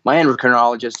 And my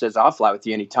endocrinologist says, I'll fly with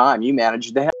you anytime. You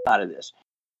manage the hell out of this.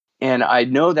 And I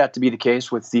know that to be the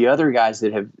case with the other guys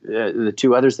that have, the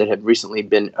 2 others that have recently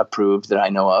been approved that I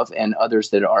know of, and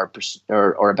others that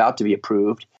are about to be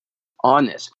approved on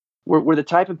this. We're the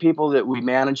type of people that we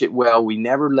manage it well. We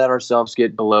never let ourselves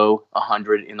get below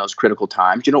 100 in those critical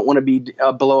times. You don't want to be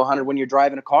below 100 when you're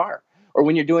driving a car or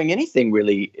when you're doing anything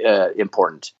really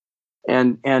important.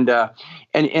 And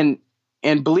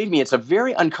believe me, it's a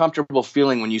very uncomfortable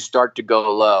feeling when you start to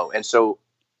go low. And so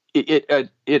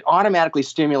it automatically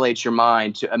stimulates your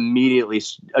mind to immediately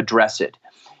address it.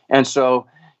 And so,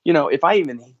 if I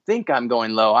even think I'm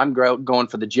going low, I'm going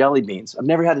for the jelly beans. I've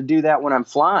never had to do that when I'm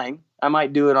flying. I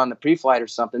might do it on the pre-flight or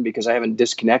something because I haven't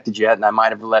disconnected yet, and I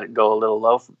might have let it go a little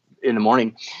low in the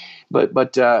morning.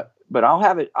 But I'll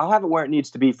have it where it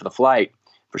needs to be for the flight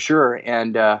for sure.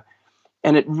 And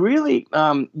it really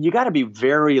you got to be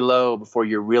very low before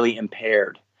you're really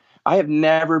impaired. I have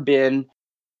never been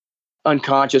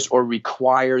unconscious or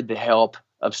required the help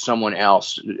of someone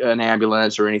else, an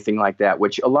ambulance or anything like that,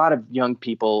 which a lot of young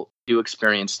people do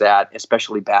experience that,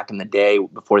 especially back in the day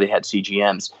before they had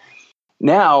CGMs.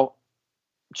 Now,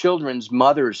 children's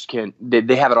mothers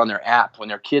they have it on their app when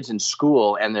their kid's in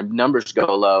school and their numbers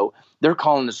go low. They're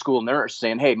calling the school nurse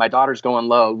saying, hey, my daughter's going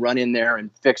low, run in there and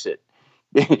fix it.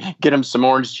 Get them some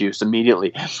orange juice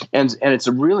immediately. And it's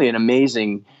really an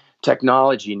amazing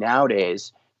technology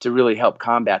nowadays to really help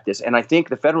combat this. And I think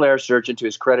the Federal Air Surgeon, to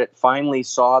his credit, finally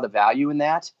saw the value in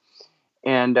that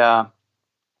and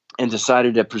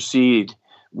decided to proceed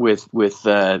with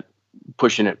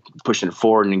pushing it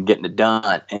forward and getting it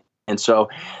done. And so,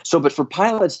 but for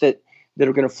pilots that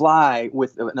are going to fly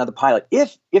with another pilot,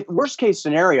 if worst case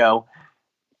scenario,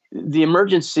 the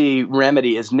emergency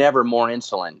remedy is never more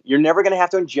insulin. You're never going to have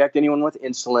to inject anyone with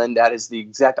insulin. That is the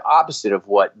exact opposite of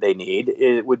what they need.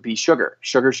 It would be sugar.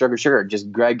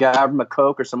 Just grab them a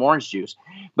Coke or some orange juice.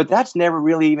 But that's never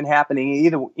really even happening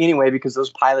either anyway, because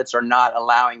those pilots are not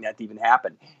allowing that to even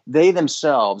happen. They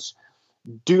themselves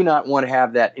do not want to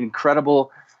have that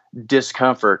incredible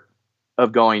discomfort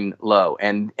of going low.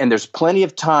 And there's plenty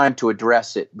of time to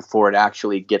address it before it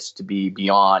actually gets to be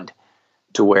beyond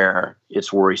to where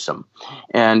it's worrisome.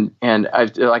 And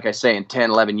I've, like I say, in 10,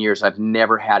 11 years, I've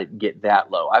never had it get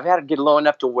that low. I've had it get low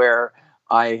enough to where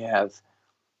I have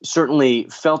certainly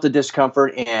felt the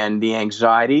discomfort and the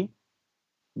anxiety,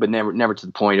 but never to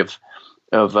the point of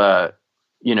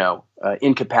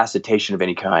incapacitation of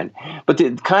any kind. But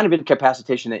the kind of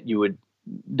incapacitation that you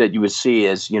would see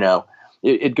is,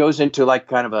 it goes into like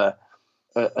kind of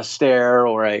a stare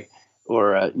or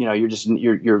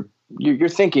your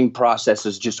thinking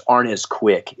processes just aren't as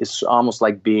quick. It's almost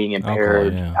like being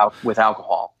impaired with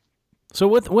alcohol. So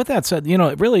with that said,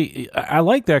 I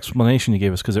like the explanation you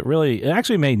gave us because it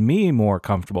actually made me more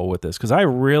comfortable with this because I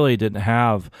really didn't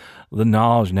have the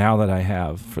knowledge now that I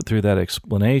have through that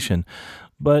explanation.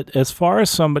 But as far as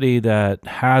somebody that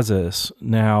has this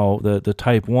now, the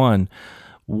type 1,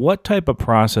 what type of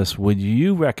process would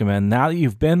you recommend now that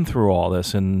you've been through all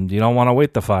this and you don't want to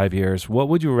wait the 5 years? What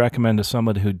would you recommend to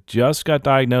somebody who just got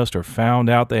diagnosed or found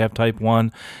out they have type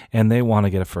 1 and they want to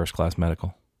get a first-class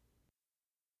medical?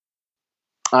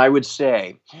 I would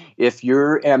say if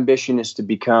your ambition is to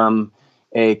become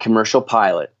a commercial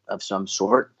pilot of some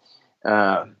sort,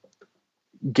 get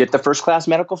the first-class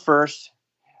medical first.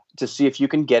 to see if you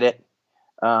can get it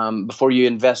before you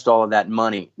invest all of that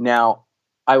money. Now,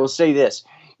 I will say this.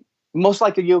 Most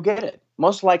likely you'll get it.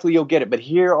 But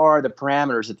here are the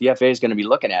parameters that the FAA is going to be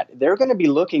looking at. They're going to be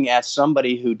looking at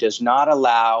somebody who does not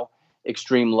allow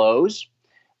extreme lows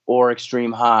or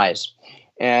extreme highs.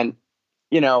 And,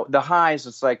 the highs,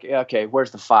 it's like, okay,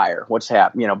 where's the fire? What's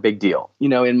happening? Big deal.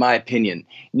 In my opinion,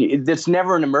 it's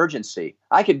never an emergency.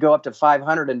 I could go up to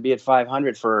 500 and be at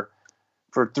 500 for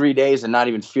 3 days and not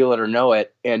even feel it or know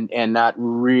it, and not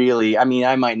really. I mean,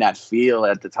 I might not feel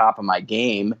at the top of my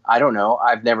game. I don't know.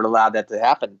 I've never allowed that to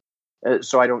happen,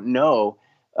 so I don't know.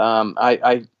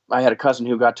 I had a cousin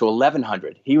who got to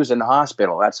 1100. He was in the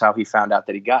hospital. That's how he found out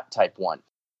that he got type 1.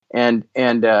 And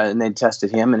they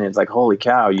tested him, and it's like, holy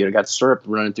cow, you got syrup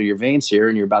running through your veins here,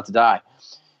 and you're about to die.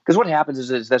 Because what happens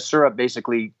is that syrup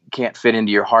basically can't fit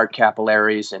into your heart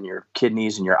capillaries and your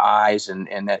kidneys and your eyes, and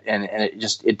it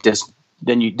just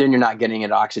then you're not getting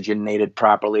it oxygenated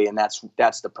properly, and that's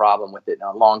the problem with it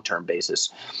on a long-term basis.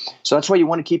 So that's why you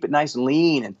want to keep it nice and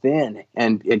lean and thin,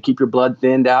 and keep your blood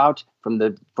thinned out from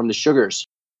the sugars.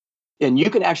 And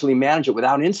you can actually manage it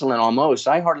without insulin almost.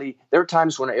 There are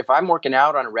times when if I'm working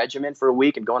out on a regimen for a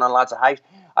week and going on lots of hikes,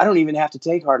 I don't even have to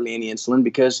take hardly any insulin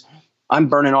because I'm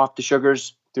burning off the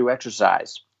sugars through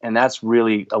exercise. And that's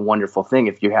really a wonderful thing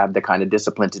if you have the kind of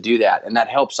discipline to do that. And that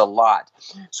helps a lot.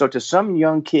 So to some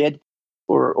young kid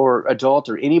or adult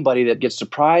or anybody that gets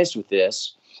surprised with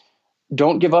this,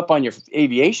 don't give up on your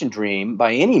aviation dream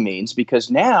by any means, because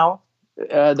now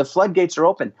the floodgates are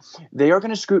open. They are going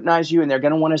to scrutinize you, and they're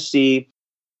going to want to see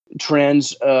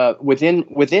trends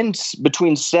within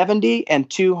between 70 and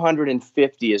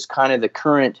 250 is kind of the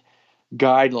current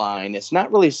guideline. It's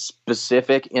not really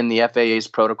specific in the FAA's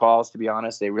protocols, to be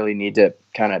honest. They really need to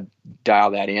kind of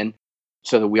dial that in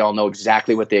so that we all know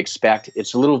exactly what they expect.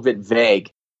 It's a little bit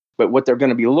vague, but what they're going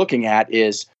to be looking at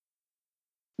is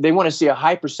they want to see a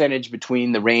high percentage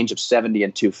between the range of 70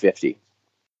 and 250.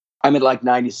 I'm at like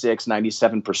 96,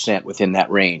 97% within that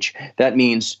range. That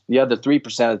means the other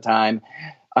 3% of the time,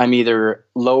 I'm either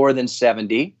lower than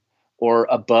 70 or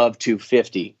above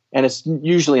 250. And it's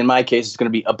usually, in my case, it's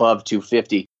going to be above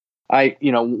 250.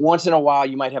 Once in a while,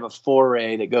 you might have a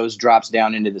foray that drops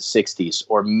down into the 60s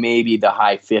or maybe the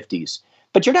high 50s.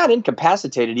 But you're not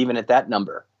incapacitated even at that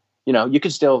number. You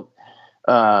could still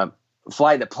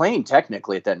fly the plane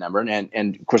technically at that number.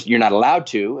 And of course, you're not allowed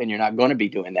to, and you're not going to be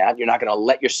doing that. You're not going to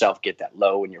let yourself get that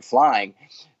low when you're flying.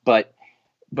 But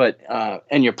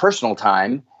in your personal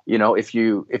time, if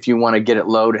you want to get it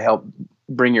low to help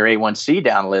bring your A1C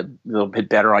down a little bit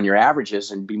better on your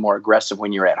averages and be more aggressive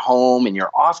when you're at home and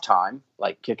you're off time,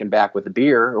 like kicking back with a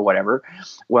beer or whatever,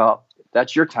 well,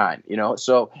 that's your time,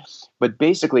 So, but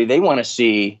basically they want to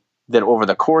see that over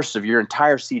the course of your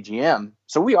entire CGM.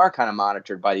 So we are kind of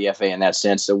monitored by the FAA in that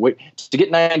sense. So to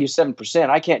get 97%,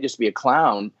 I can't just be a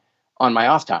clown on my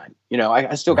off time.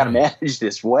 I still got to manage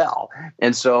this well.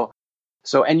 And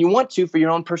and you want to for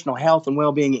your own personal health and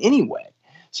well-being anyway.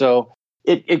 So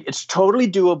it's totally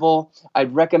doable.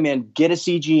 I'd recommend get a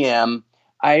CGM.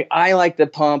 I like the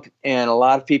pump, and a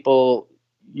lot of people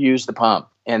use the pump,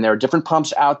 and there are different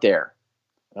pumps out there.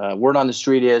 Word on the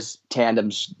street is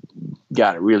Tandem's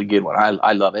got a really good one.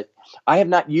 I love it. I have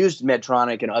not used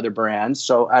Medtronic and other brands,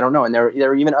 so I don't know. And there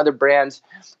are even other brands.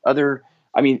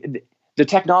 The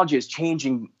technology is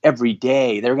changing every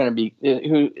day. There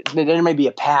may be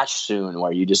a patch soon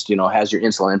where you just has your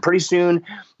insulin, and pretty soon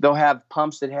they'll have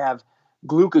pumps that have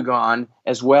glucagon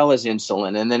as well as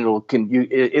insulin, and then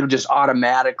it'll just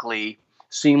automatically,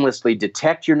 seamlessly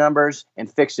detect your numbers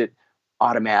and fix it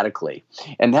automatically.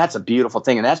 And that's a beautiful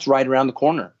thing, and that's right around the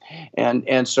corner.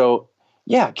 And so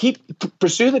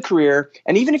pursue the career,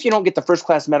 and even if you don't get the first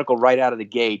class medical right out of the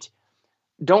gate,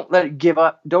 don't give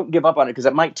up on it, because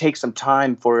it might take some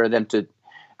time for them to.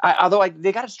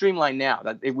 They got to streamline now.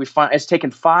 That we find it's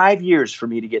taken 5 years for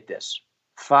me to get this.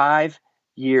 5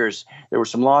 years. There were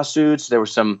some lawsuits. There were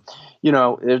some,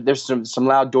 there's some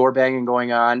loud door banging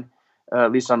going on.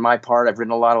 At least on my part, I've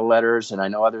written a lot of letters, and I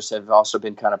know others have also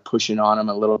been kind of pushing on them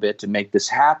a little bit to make this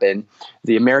happen.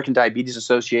 The American Diabetes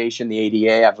Association, the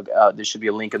ADA, there should be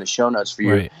a link in the show notes for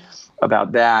you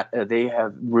about that. They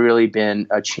have really been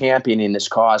championing this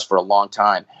cause for a long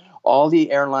time. All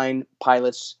the airline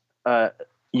pilots,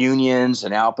 unions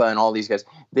and ALPA and all these guys,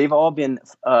 they've all been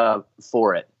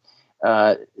for it.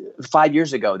 5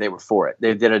 years ago, they were for it.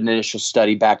 They did an initial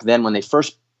study back then when they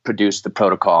first produced the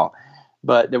protocol.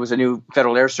 But there was a new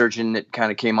federal air surgeon that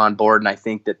kind of came on board, and I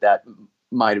think that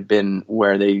might have been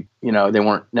where they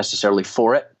weren't necessarily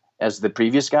for it as the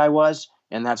previous guy was,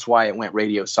 and that's why it went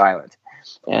radio silent.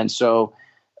 And so,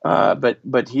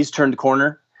 but he's turned the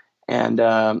corner, and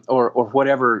or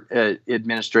whatever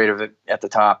administrative at the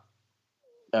top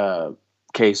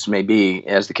case may be,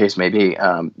 as the case may be,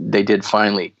 they did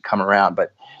finally come around.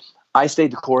 But I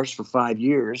stayed the course for 5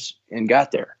 years and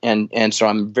got there, and so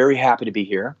I'm very happy to be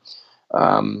here.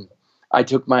 I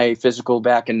took my physical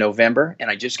back in November, and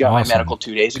I just got my medical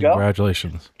 2 days ago.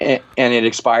 Congratulations! And it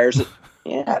expires.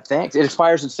 Yeah, thanks. It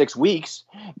expires in 6 weeks,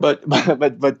 but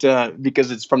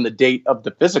because it's from the date of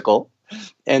the physical,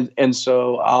 and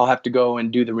so I'll have to go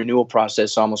and do the renewal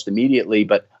process almost immediately.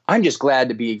 But I'm just glad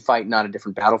to be fighting on a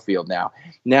different battlefield now.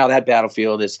 Now that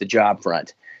battlefield is the job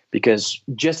front, because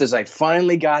just as I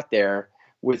finally got there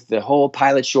with the whole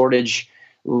pilot shortage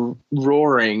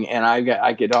roaring, and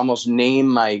I could almost name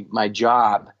my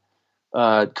job,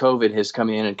 COVID has come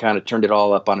in and kind of turned it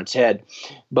all up on its head.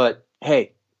 But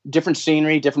hey, different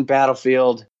scenery, different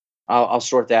battlefield. I'll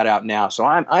sort that out now. So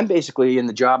I'm basically in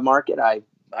the job market. I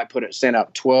sent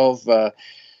out 12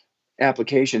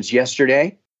 applications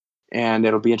yesterday, and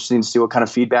it'll be interesting to see what kind of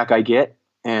feedback I get.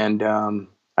 And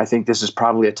I think this is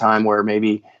probably a time where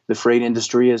maybe the freight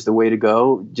industry is the way to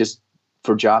go, just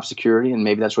for job security, and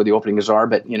maybe that's where the openings are.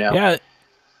 But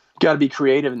got to be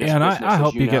creative in this business. And I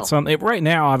hope you get something. Right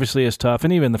now, obviously, it's tough,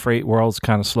 and even the freight world's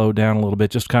kind of slowed down a little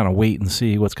bit. Just kind of wait and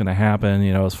see what's going to happen,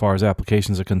 as far as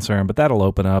applications are concerned. But that'll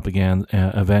open up again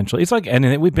eventually. It's like,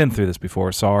 and we've been through this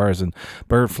before: SARS and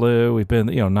bird flu. We've been,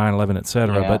 9/11, et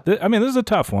cetera. Yeah. But this is a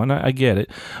tough one. I get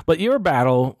it. But your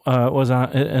battle was in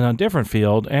a different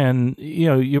field, and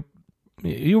you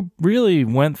really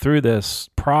went through this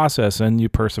process and you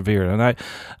persevered. And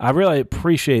I really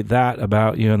appreciate that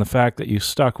about you, and the fact that you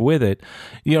stuck with it.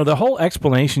 The whole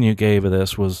explanation you gave of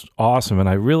this was awesome. And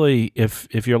I really,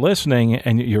 if you're listening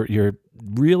and you're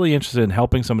really interested in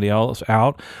helping somebody else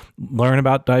out, learn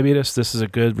about diabetes, this is a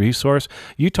good resource.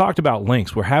 You talked about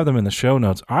links. We'll have them in the show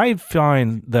notes. I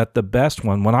find that the best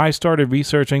one, when I started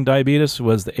researching diabetes,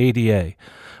 was the ADA.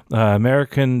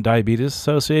 American Diabetes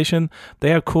Association.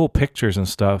 They have cool pictures and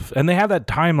stuff, and they have that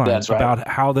timeline about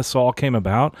how this all came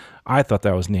about. I thought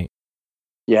that was neat.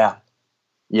 Yeah,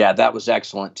 that was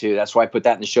excellent too. That's why I put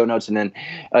that in the show notes. And then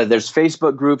there's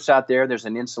Facebook groups out there. There's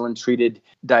an insulin-treated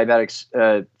diabetics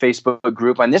Facebook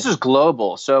group, and this is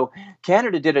global. So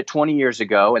Canada did it 20 years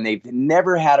ago, and they've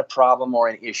never had a problem or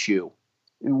an issue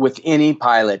with any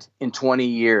pilot in 20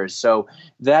 years. So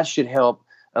that should help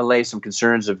allay some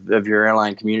concerns of your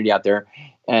airline community out there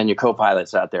and your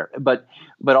co-pilots out there. But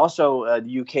also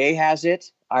the UK has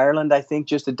it. Ireland, I think,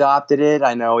 just adopted it.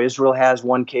 I know Israel has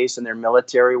one case in their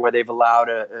military where they've allowed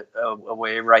a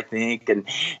waiver, I think.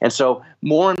 And so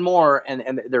more and more,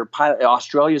 and their pilot,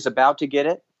 Australia is about to get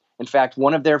it. In fact,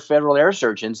 one of their federal air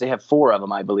surgeons, they have 4 of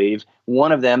them, I believe.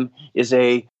 One of them is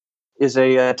a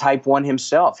type 1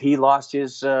 himself. He lost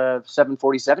his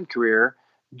 747 career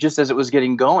just as it was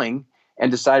getting going, and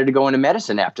decided to go into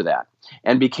medicine after that,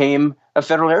 and became a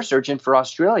federal air surgeon for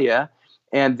Australia.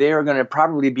 And they are going to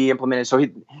probably be implemented. So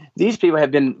these people have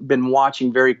been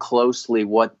watching very closely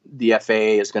what the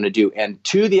FAA is going to do. And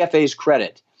to the FAA's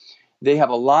credit, they have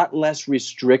a lot less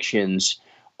restrictions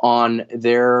on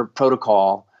their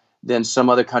protocol than some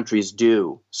other countries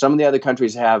do. Some of the other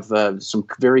countries have some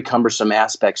very cumbersome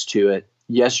aspects to it.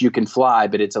 Yes, you can fly,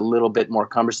 but it's a little bit more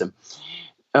cumbersome,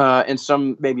 and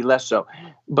some maybe less so.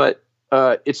 But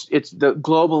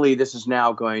globally, this is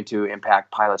now going to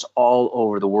impact pilots all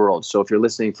over the world. So if you're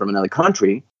listening from another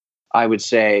country, I would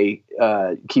say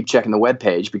keep checking the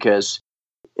webpage because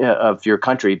of your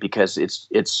country, because it's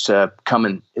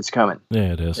coming. It's coming.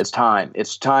 Yeah, it is. It's time.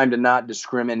 It's time to not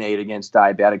discriminate against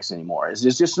diabetics anymore.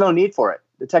 There's just no need for it.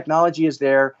 The technology is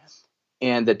there,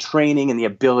 and the training and the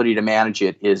ability to manage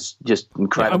it is just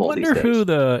incredible. I wonder who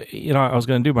I was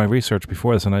going to do my research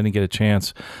before this and I didn't get a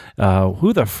chance.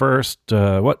 Who the first,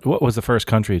 what was the first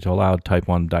country to allow type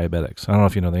 1 diabetics? I don't know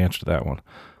if you know the answer to that one.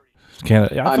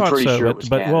 Canada. I'm pretty sure it was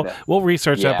Canada. But we'll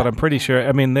research that, but I'm pretty sure.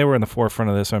 I mean, they were in the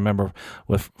forefront of this. I remember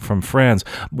from friends.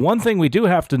 One thing we do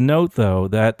have to note, though,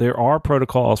 that there are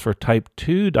protocols for type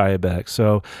 2 diabetics.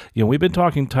 So, we've been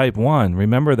talking type 1.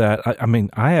 Remember that.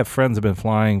 I have friends who have been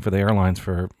flying for the airlines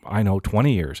for,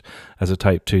 20 years as a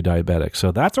type 2 diabetic.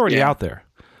 So that's already out there.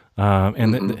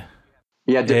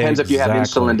 It depends if you have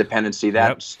insulin dependency.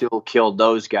 That still killed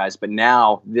those guys. But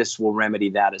now this will remedy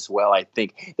that as well, I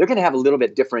think. They're going to have a little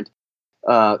bit different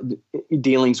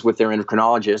dealings with their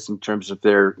endocrinologists in terms of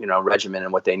their regimen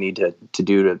and what they need to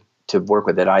do to work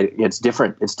with it. It's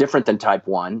different. It's different than type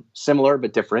 1, similar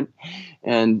but different.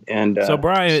 And so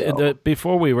Brian,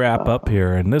 before we wrap up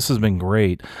here, and this has been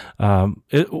great.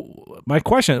 My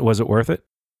question: was it worth it?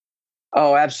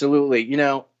 Oh, absolutely.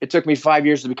 It took me 5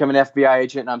 years to become an FBI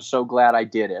agent, and I'm so glad I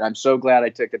did it. I'm so glad I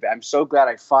took it. I'm so glad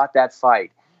I fought that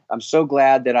fight. I'm so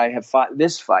glad that I have fought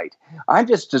this fight. I'm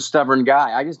just a stubborn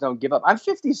guy. I just don't give up. I'm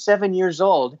 57 years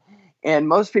old, and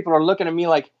most people are looking at me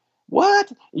like,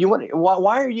 what?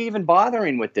 Why are you even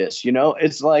bothering with this?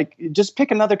 It's like, just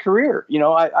pick another career.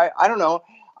 I don't know.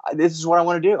 This is what I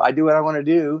want to do. I do what I want to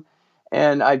do.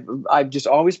 And I've just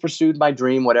always pursued my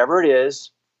dream, whatever it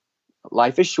is.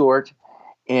 Life is short,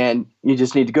 and you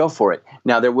just need to go for it.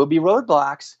 Now, there will be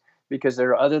roadblocks because there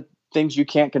are other things you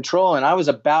can't control. And I was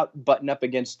about butting up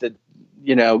against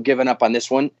giving up on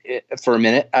this one for a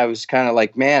minute. I was kind of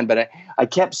like, man, but I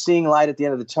kept seeing light at the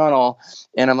end of the tunnel.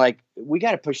 And I'm like, we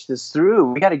got to push this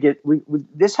through. We got to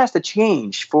this has to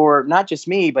change for not just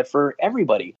me, but for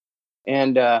everybody.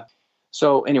 And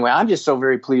so anyway, I'm just so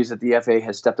very pleased that the FAA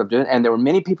has stepped up to it. And there were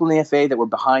many people in the FAA that were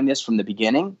behind this from the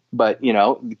beginning, but,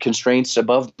 constraints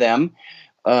above them.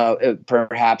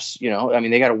 Perhaps,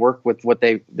 they got to work with what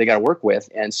they got to work with.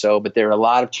 And so, but there are a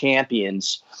lot of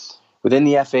champions within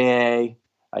the FAA.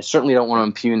 I certainly don't want to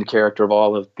impugn the character of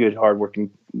all the good,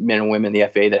 hardworking men and women in the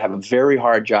FAA that have a very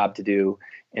hard job to do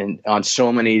and on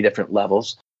so many different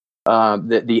levels.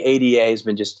 The ADA has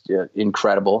been just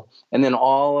incredible. And then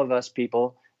all of us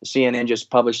people, CNN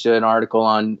just published an article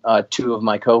on two of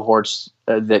my cohorts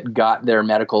that got their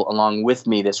medical along with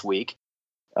me this week.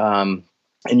 And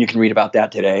you can read about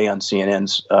that today on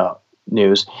CNN's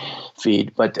news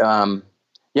feed. But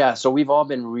so we've all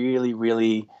been really,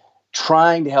 really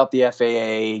trying to help the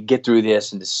FAA get through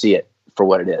this and to see it for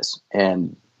what it is,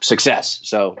 and success.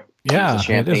 So yeah,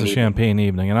 it is a champagne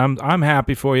evening, and I'm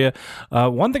happy for you.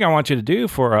 One thing I want you to do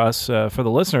for us, for the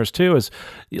listeners too, is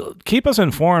keep us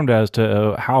informed as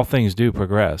to how things do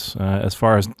progress, as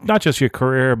far as not just your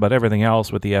career, but everything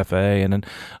else with the FAA. And then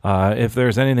if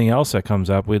there's anything else that comes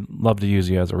up, we'd love to use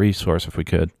you as a resource if we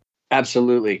could.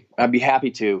 Absolutely. I'd be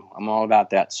happy to. I'm all about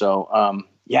that. So,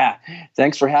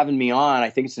 thanks for having me on.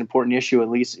 I think it's an important issue, at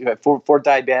least for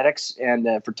diabetics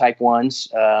and for type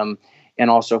 1s, and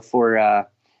also for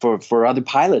other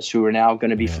pilots who are now going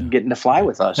to be getting to fly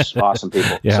with us. Awesome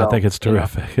people. I think it's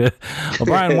terrific. Well,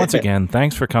 Brian, once again,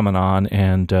 thanks for coming on.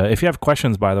 And if you have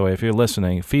questions, by the way, if you're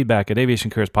listening, feedback at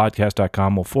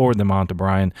aviationcareerspodcast.com. We'll forward them on to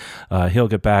Brian. He'll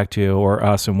get back to you or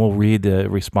us, and we'll read the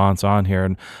response on here.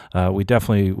 And we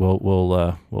definitely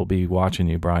will be watching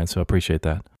you, Brian. So appreciate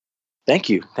that. Thank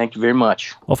you. Thank you very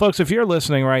much. Well, folks, if you're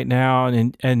listening right now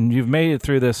and you've made it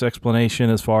through this explanation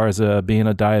as far as being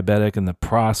a diabetic and the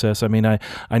process, I mean, I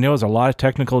know there's a lot of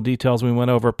technical details we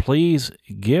went over. Please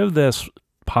give this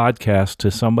podcast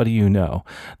to somebody you know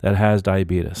that has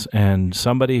diabetes and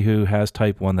somebody who has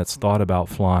type 1 that's thought about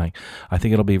flying. I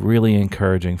think it'll be really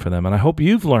encouraging for them. And I hope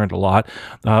you've learned a lot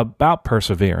about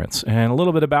perseverance and a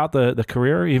little bit about the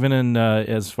career, even in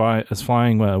as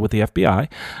flying with the FBI.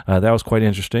 That was quite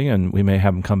interesting, and we may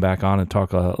have them come back on and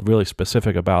talk really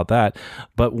specific about that.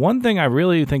 But one thing I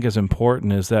really think is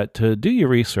important is that to do your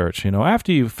research.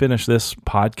 After you finish this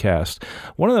podcast,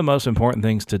 one of the most important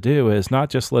things to do is not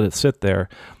just let it sit there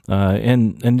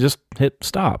and just hit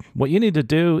stop. What you need to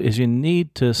do is you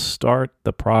need to start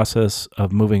the process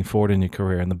of moving forward in your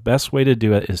career. And the best way to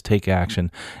do it is take action,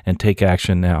 and take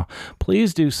action now.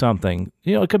 Please do something.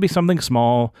 It could be something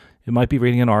small. It might be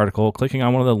reading an article, clicking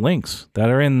on one of the links that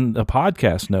are in the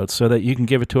podcast notes so that you can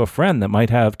give it to a friend that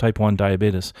might have type 1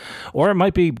 diabetes. Or it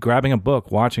might be grabbing a book,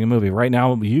 watching a movie. Right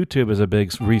now, YouTube is a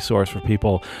big resource for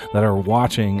people that are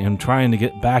watching and trying to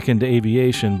get back into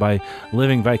aviation by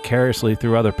living vicariously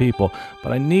through other people.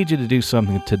 But I need you to do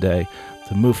something today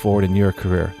to move forward in your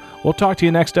career. We'll talk to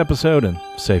you next episode, and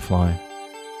safe flying.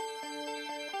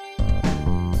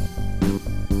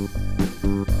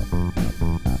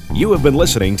 You have been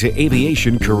listening to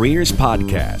Aviation Careers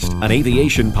Podcast, an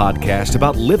aviation podcast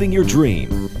about living your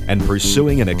dream and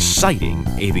pursuing an exciting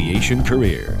aviation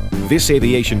career. This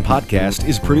aviation podcast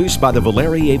is produced by the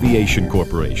Valeri Aviation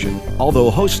Corporation.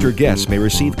 Although host or guests may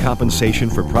receive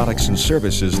compensation for products and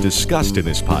services discussed in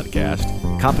this podcast,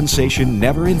 compensation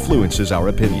never influences our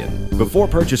opinion. Before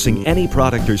purchasing any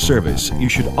product or service, you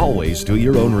should always do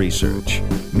your own research.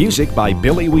 Music by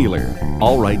Billy Wheeler.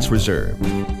 All rights reserved.